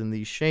forms and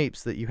these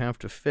shapes that you have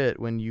to fit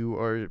when you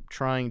are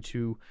trying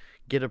to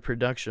get a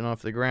production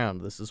off the ground.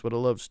 This is what a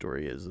love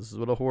story is. This is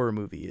what a horror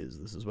movie is.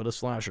 This is what a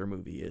slasher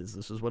movie is.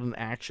 This is what an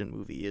action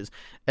movie is.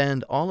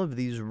 And all of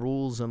these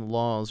rules and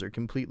laws are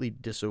completely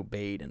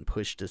disobeyed and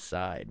pushed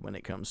aside when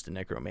it comes to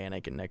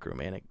Nekromantik and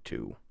Nekromantik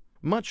 2.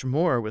 Much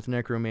more with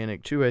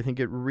Nekromantik 2, I think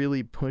it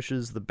really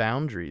pushes the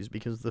boundaries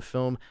because the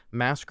film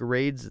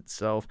masquerades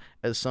itself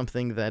as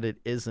something that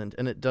it isn't,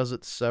 and it does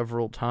it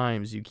several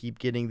times. You keep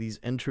getting these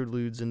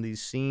interludes and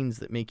these scenes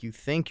that make you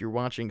think you're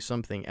watching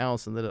something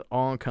else, and that it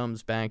all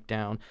comes back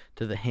down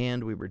to the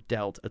hand we were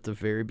dealt at the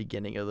very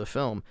beginning of the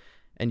film.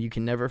 And you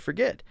can never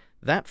forget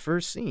that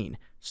first scene,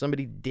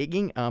 somebody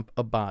digging up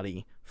a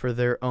body for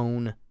their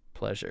own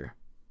pleasure.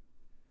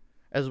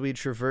 As we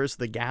traverse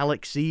the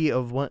galaxy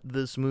of what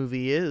this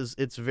movie is,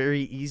 it's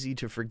very easy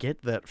to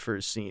forget that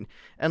first scene.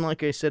 And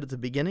like I said at the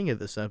beginning of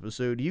this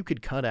episode, you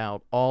could cut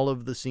out all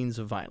of the scenes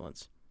of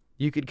violence.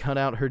 You could cut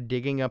out her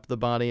digging up the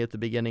body at the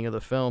beginning of the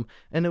film,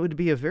 and it would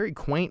be a very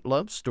quaint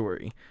love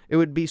story. It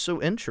would be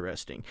so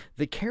interesting.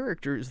 The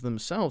characters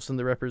themselves and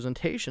the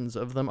representations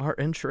of them are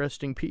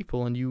interesting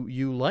people, and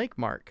you like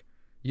Mark.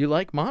 You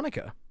like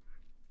Monica.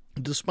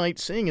 Despite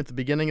seeing at the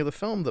beginning of the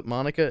film that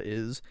Monica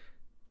is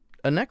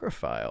a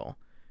necrophile.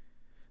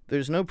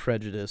 There's no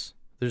prejudice.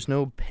 There's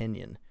no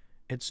opinion.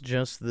 It's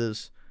just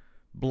this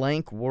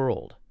blank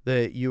world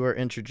that you are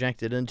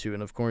interjected into.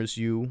 And of course,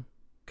 you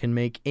can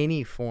make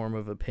any form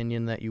of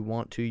opinion that you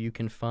want to. You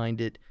can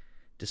find it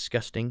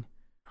disgusting,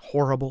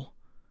 horrible.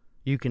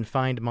 You can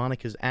find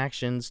Monica's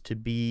actions to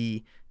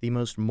be the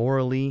most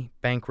morally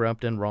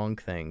bankrupt and wrong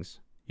things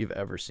you've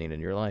ever seen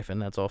in your life.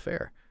 And that's all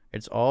fair.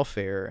 It's all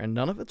fair, and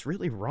none of it's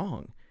really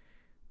wrong.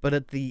 But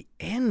at the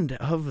end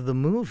of the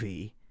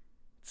movie,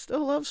 it's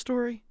still a love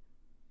story.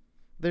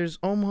 There's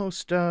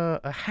almost a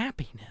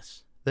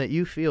happiness that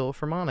you feel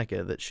for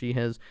Monica, that she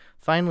has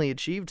finally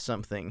achieved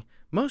something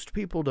most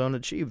people don't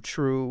achieve: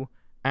 true,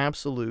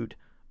 absolute,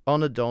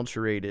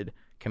 unadulterated,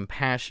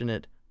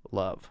 compassionate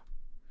love.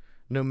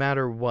 No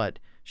matter what,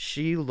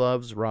 she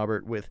loves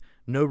Robert with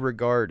no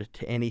regard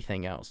to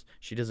anything else.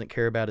 She doesn't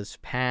care about his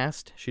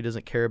past. She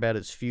doesn't care about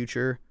his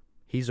future.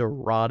 He's a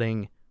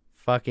rotting,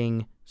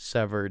 fucking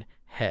severed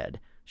head.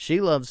 She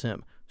loves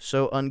him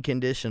so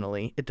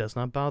unconditionally, it does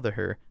not bother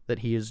her that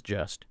he is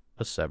just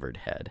a severed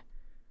head.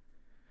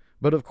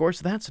 But of course,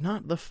 that's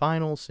not the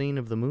final scene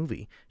of the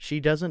movie. She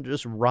doesn't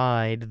just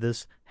ride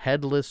this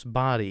headless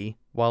body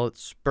while it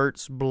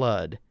spurts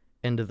blood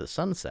into the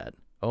sunset.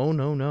 Oh,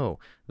 no, no.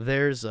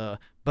 There's a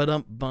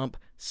ba-dump-bump,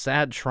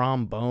 sad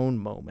trombone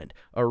moment,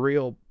 a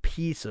real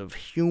piece of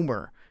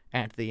humor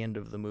at the end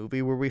of the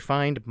movie where we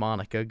find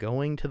Monica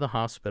going to the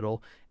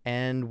hospital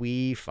and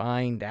we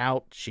find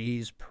out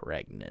she's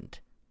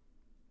pregnant.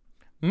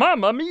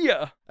 Mamma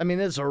mia! I mean,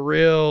 it's a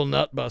real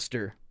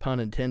nutbuster, pun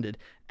intended,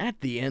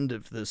 at the end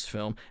of this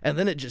film, and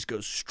then it just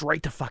goes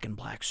straight to fucking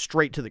black,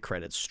 straight to the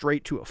credits,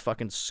 straight to a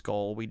fucking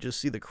skull. We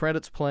just see the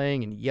credits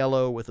playing in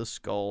yellow with a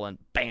skull, and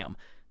bam,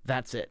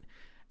 that's it.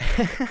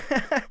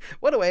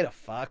 What a way to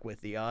fuck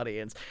with the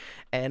audience,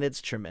 and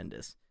it's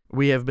tremendous.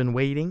 We have been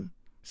waiting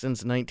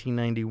since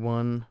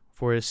 1991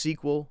 for a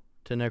sequel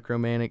to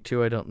Nekromantik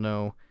 2. I don't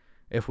know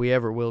if we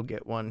ever will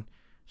get one.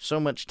 So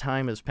much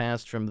time has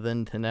passed from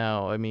then to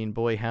now. I mean,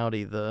 boy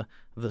howdy, the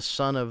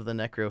son of the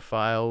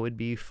necrophile would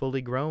be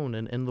fully grown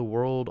and in the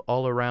world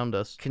all around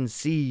us,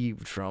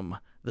 conceived from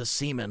the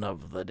semen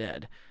of the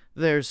dead.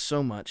 There's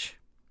so much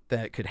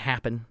that could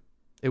happen.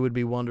 It would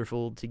be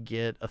wonderful to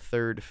get a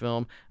third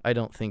film. I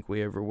don't think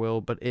we ever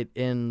will, but it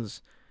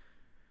ends...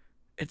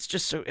 It's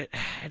just so...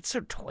 It's so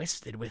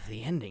twisted with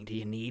the ending. Do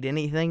you need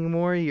anything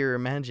more? Your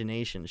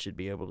imagination should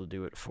be able to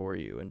do it for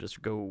you and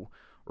just go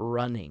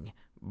running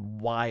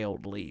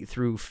wildly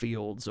through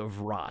fields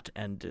of rot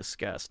and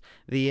disgust.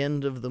 The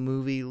end of the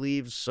movie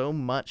leaves so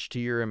much to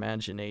your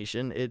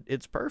imagination.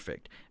 It's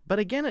perfect. But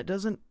again, it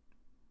doesn't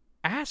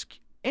ask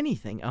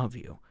anything of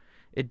you.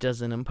 It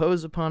doesn't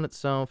impose upon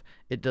itself.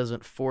 It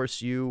doesn't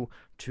force you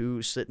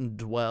to sit and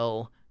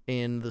dwell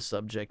in the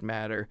subject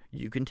matter.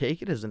 You can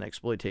take it as an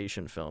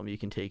exploitation film. You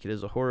can take it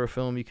as a horror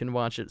film. You can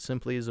watch it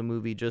simply as a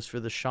movie just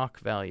for the shock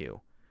value.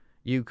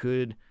 You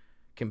could,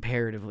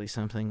 comparatively,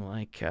 something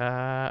like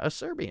a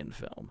Serbian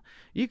film.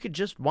 You could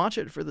just watch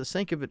it for the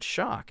sake of its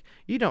shock.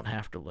 You don't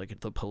have to look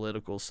at the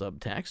political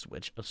subtext,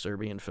 which a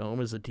Serbian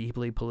film is a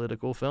deeply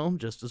political film,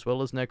 just as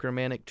well as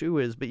Nekromantik 2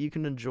 is, but you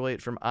can enjoy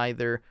it from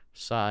either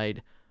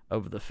side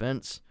of the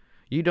fence.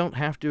 You don't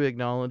have to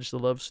acknowledge the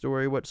love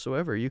story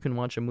whatsoever. You can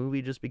watch a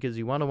movie just because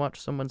you want to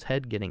watch someone's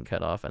head getting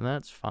cut off, and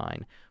that's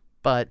fine.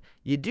 But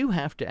you do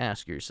have to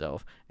ask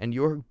yourself, and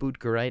Jörg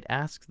Buttgereit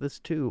asks this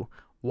too,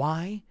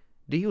 why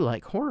do you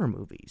like horror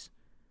movies?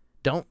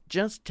 Don't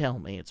just tell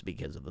me it's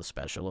because of the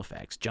special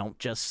effects. Don't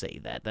just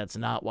say that. That's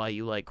not why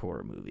you like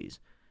horror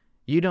movies.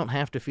 You don't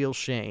have to feel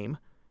shame.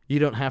 You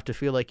don't have to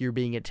feel like you're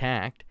being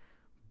attacked.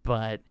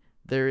 But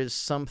there is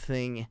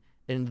something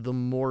in the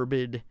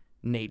morbid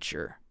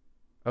nature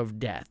of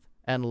death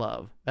and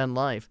love and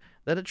life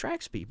that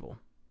attracts people.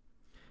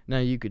 Now,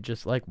 you could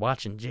just like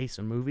watching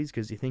Jason movies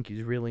because you think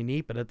he's really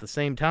neat, but at the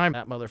same time,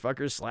 that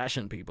motherfucker's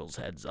slashing people's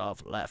heads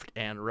off left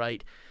and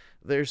right.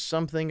 There's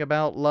something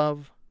about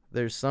love.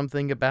 There's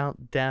something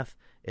about death.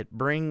 It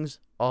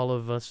brings all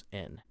of us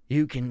in.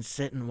 You can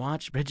sit and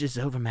watch Bridges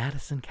Over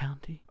Madison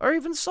County, or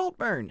even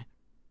Saltburn.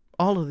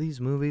 All of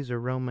these movies are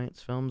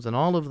romance films, and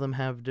all of them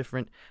have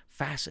different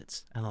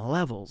facets and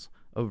levels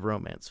of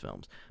romance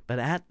films. But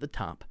at the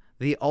top,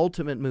 the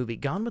ultimate movie,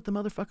 Gone with the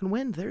Motherfucking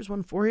Wind, there's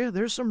one for you.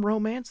 There's some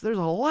romance. There's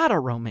a lot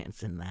of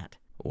romance in that.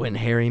 When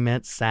Harry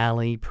Met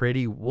Sally,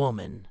 Pretty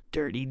Woman,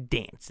 Dirty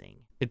Dancing,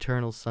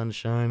 Eternal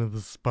Sunshine of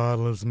the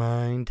Spotless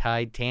Mind,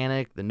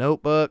 Titanic, The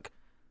Notebook,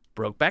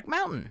 Brokeback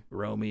Mountain,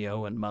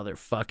 Romeo and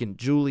Motherfucking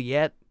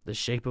Juliet, The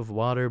Shape of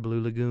Water,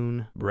 Blue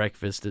Lagoon,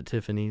 Breakfast at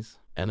Tiffany's,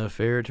 An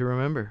Affair to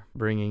Remember,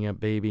 Bringing Up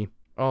Baby,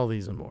 all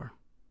these and more.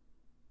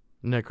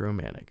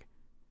 Nekromantik,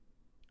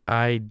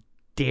 I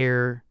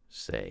dare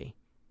say,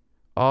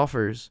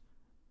 offers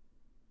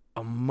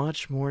a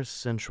much more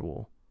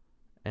sensual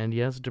and,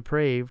 yes,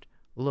 depraved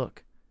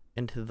look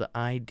into the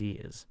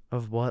ideas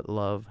of what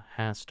love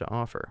has to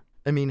offer.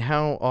 I mean,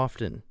 how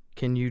often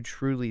can you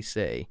truly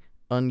say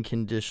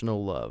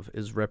unconditional love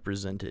is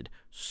represented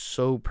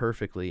so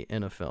perfectly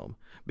in a film?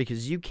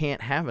 Because you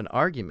can't have an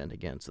argument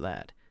against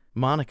that.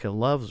 Monica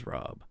loves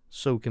Rob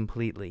so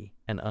completely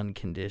and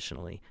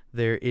unconditionally.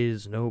 There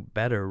is no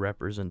better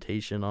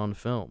representation on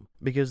film,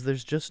 because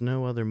there's just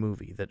no other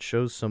movie that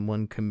shows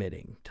someone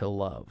committing to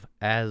love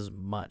as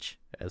much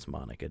as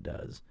Monica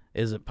does.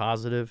 Is it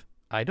positive?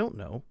 I don't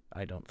know.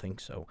 I don't think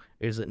so.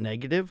 Is it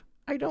negative?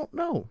 I don't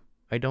know.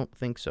 I don't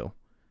think so.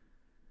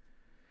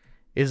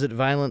 Is it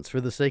violence for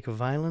the sake of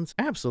violence?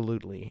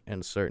 Absolutely,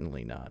 and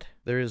certainly not.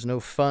 There is no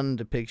fun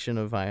depiction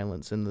of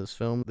violence in this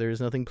film. There is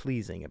nothing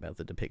pleasing about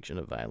the depiction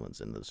of violence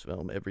in this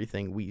film.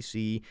 Everything we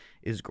see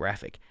is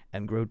graphic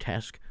and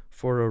grotesque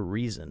for a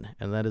reason,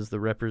 and that is the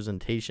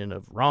representation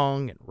of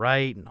wrong and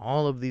right and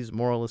all of these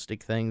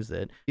moralistic things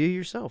that you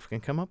yourself can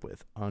come up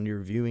with on your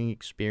viewing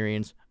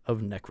experience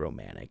of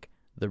Nekromantik,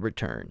 The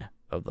Return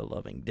of the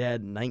Living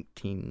Dead,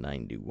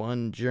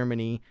 1991,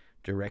 Germany,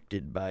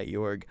 directed by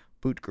Jörg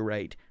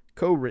Buttgereit,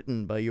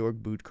 co-written by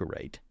Jörg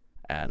Buttgereit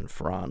and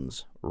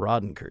Franz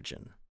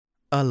Rodenkirchen.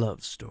 A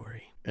love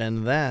story.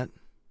 And that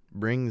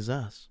brings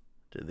us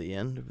to the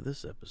end of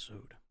this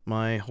episode.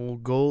 My whole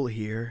goal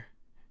here,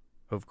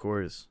 of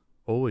course,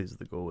 always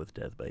the goal with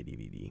Death by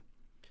DVD,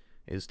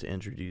 is to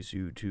introduce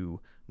you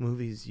to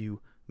movies you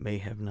may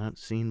have not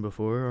seen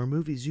before, or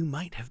movies you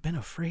might have been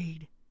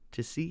afraid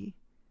to see.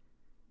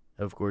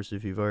 Of course,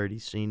 if you've already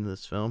seen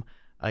this film,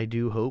 I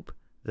do hope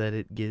that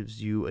it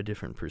gives you a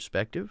different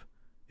perspective.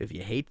 If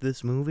you hate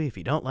this movie, if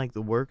you don't like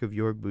the work of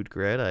Jörg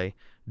Buttgereit, I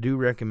do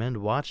recommend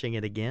watching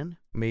it again.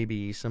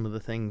 Maybe some of the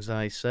things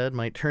I said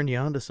might turn you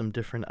on to some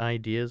different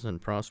ideas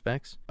and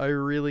prospects. I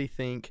really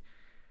think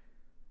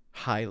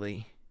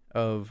highly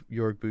of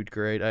Jörg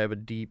Buttgereit. I have a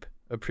deep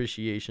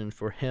appreciation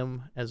for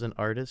him as an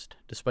artist,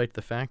 despite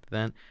the fact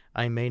that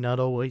I may not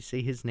always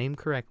say his name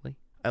correctly.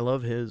 I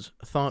love his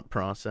thought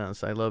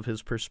process. I love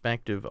his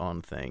perspective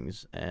on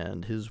things,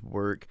 and his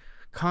work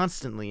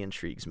constantly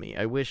intrigues me.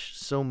 I wish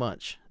so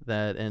much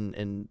that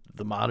in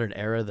the modern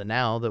era, the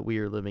now that we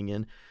are living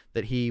in,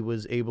 that he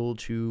was able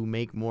to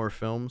make more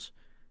films.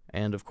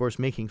 And of course,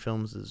 making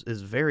films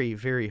is very,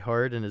 very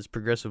hard, and has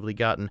progressively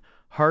gotten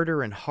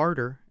harder and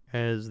harder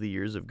as the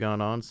years have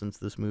gone on since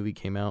this movie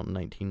came out in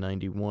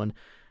 1991.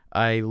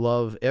 I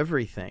love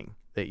everything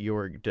that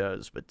Jörg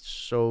does, but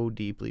so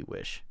deeply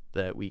wish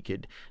that we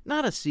could,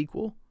 not a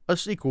sequel. A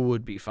sequel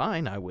would be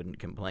fine, I wouldn't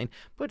complain,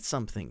 but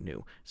something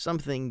new,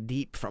 something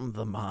deep from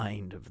the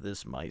mind of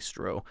this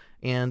maestro.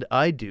 And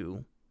I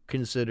do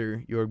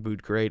consider Jörg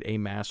Buttgereit a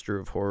master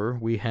of horror.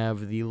 We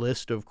have the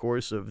list, of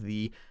course, of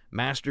the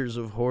masters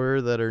of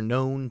horror that are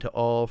known to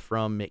all,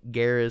 from Mick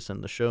Garris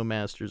and the show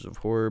Masters of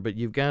Horror, but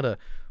you've got to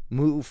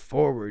move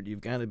forward.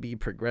 You've got to be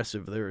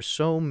progressive. There are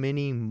so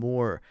many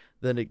more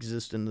that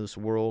exist in this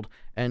world,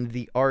 and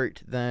the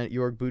art that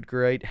Jörg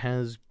Buttgereit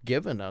has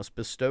given us,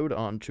 bestowed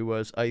onto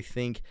us, I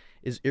think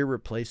is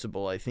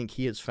irreplaceable. I think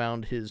he has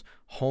found his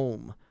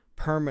home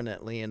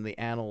permanently in the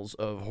annals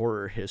of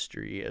horror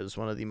history as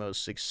one of the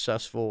most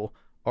successful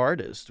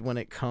artists when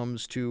it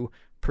comes to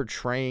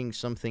portraying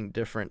something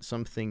different,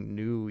 something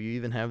new. You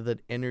even have that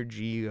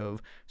energy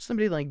of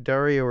somebody like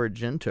Dario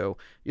Argento.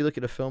 You look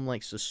at a film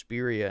like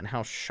Suspiria and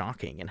how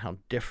shocking and how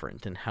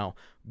different and how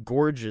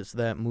gorgeous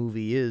that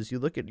movie is. You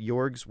look at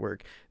Jörg's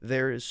work,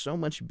 there is so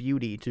much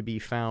beauty to be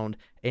found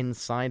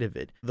inside of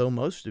it. Though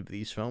most of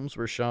these films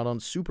were shot on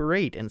Super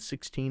 8 and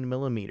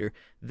 16mm,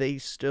 they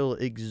still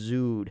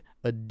exude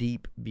a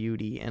deep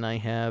beauty, and I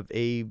have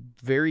a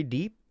very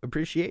deep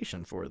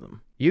appreciation for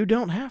them. You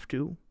don't have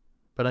to,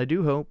 but I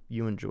do hope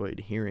you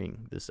enjoyed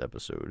hearing this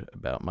episode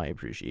about my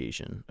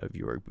appreciation of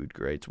Jörg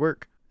Buttgereit's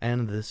work,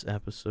 and this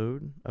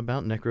episode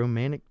about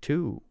Nekromantik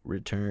 2,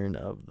 Return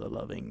of the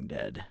Living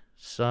Dead.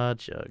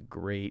 Such a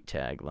great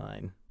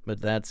tagline.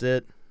 But that's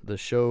it. The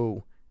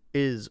show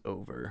is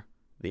over.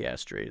 The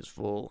ashtray is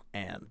full,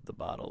 and the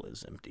bottle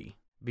is empty.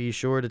 Be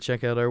sure to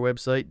check out our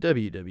website,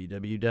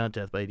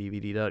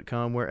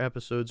 www.deathbydvd.com, where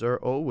episodes are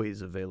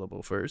always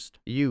available first.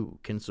 You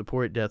can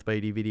support Death by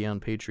DVD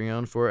on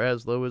Patreon for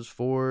as low as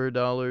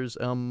 $4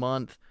 a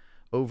month.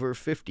 Over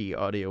 50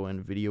 audio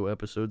and video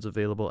episodes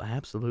available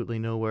absolutely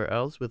nowhere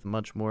else, with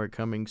much more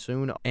coming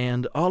soon,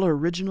 and all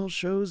original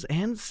shows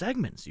and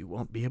segments you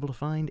won't be able to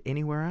find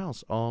anywhere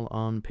else, all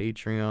on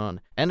Patreon.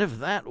 And if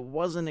that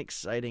wasn't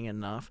exciting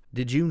enough,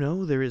 did you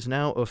know there is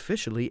now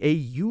officially a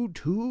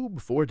YouTube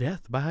for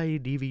Death by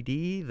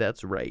DVD?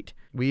 That's right.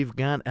 We've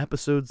got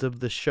episodes of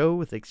the show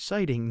with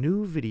exciting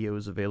new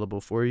videos available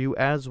for you,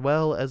 as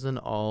well as an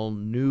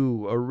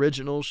all-new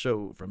original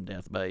show from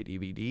Death by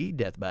DVD,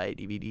 Death by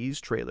DVD's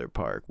Trailer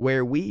Park,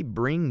 where we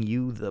bring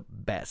you the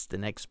best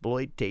in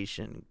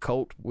exploitation,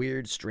 cult,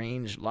 weird,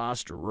 strange,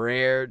 lost,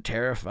 rare,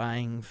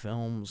 terrifying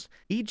films.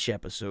 Each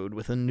episode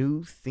with a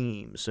new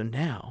theme, so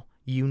now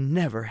you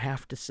never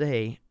have to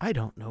say, I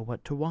don't know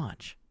what to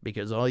watch,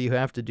 because all you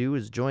have to do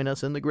is join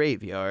us in the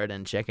graveyard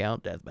and check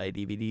out Death by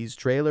DVD's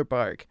Trailer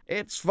Park.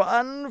 It's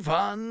fun,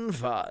 fun,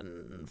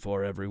 fun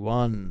for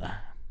everyone.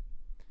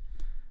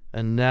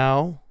 And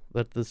now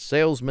that the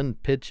salesman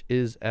pitch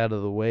is out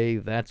of the way,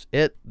 that's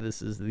it.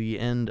 This is the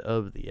end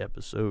of the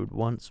episode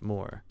once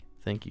more.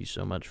 Thank you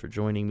so much for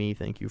joining me.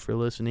 Thank you for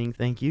listening.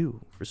 Thank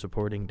you for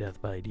supporting Death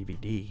by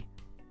DVD.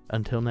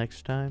 Until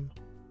next time,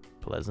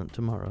 pleasant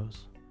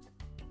tomorrows.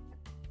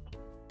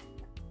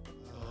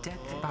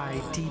 Death by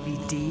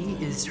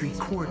DVD is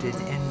recorded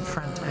in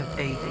front of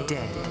a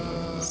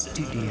dead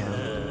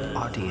studio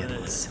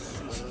audience.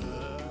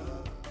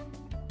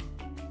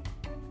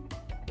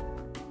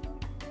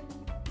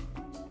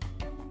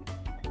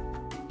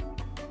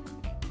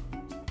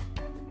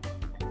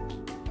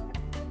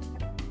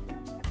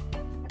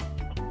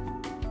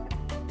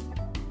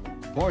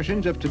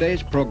 Portions of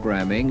today's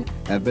programming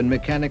have been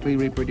mechanically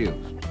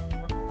reproduced.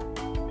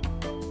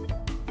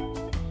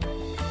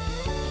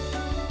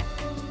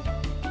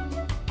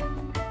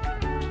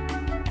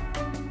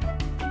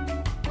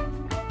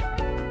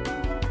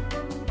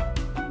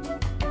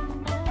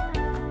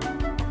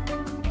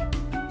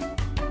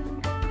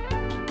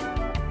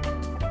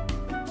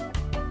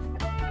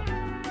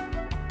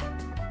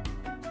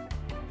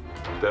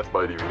 Death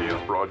by DVD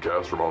is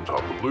broadcast from on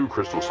top of Blue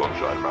Crystal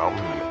Sunshine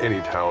Mountain in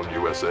any town,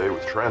 USA,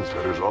 with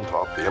transmitters on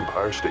top the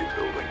Empire State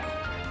Building.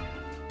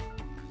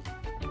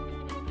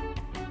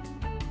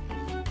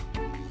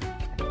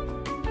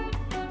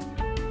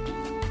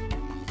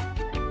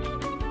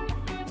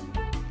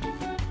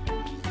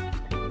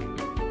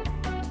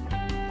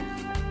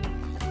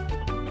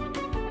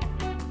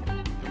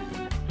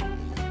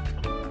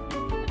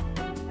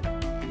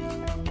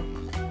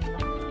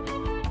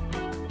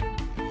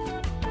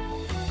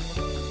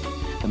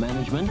 The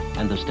management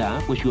and the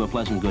staff wish you a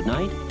pleasant good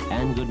night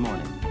and good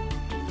morning.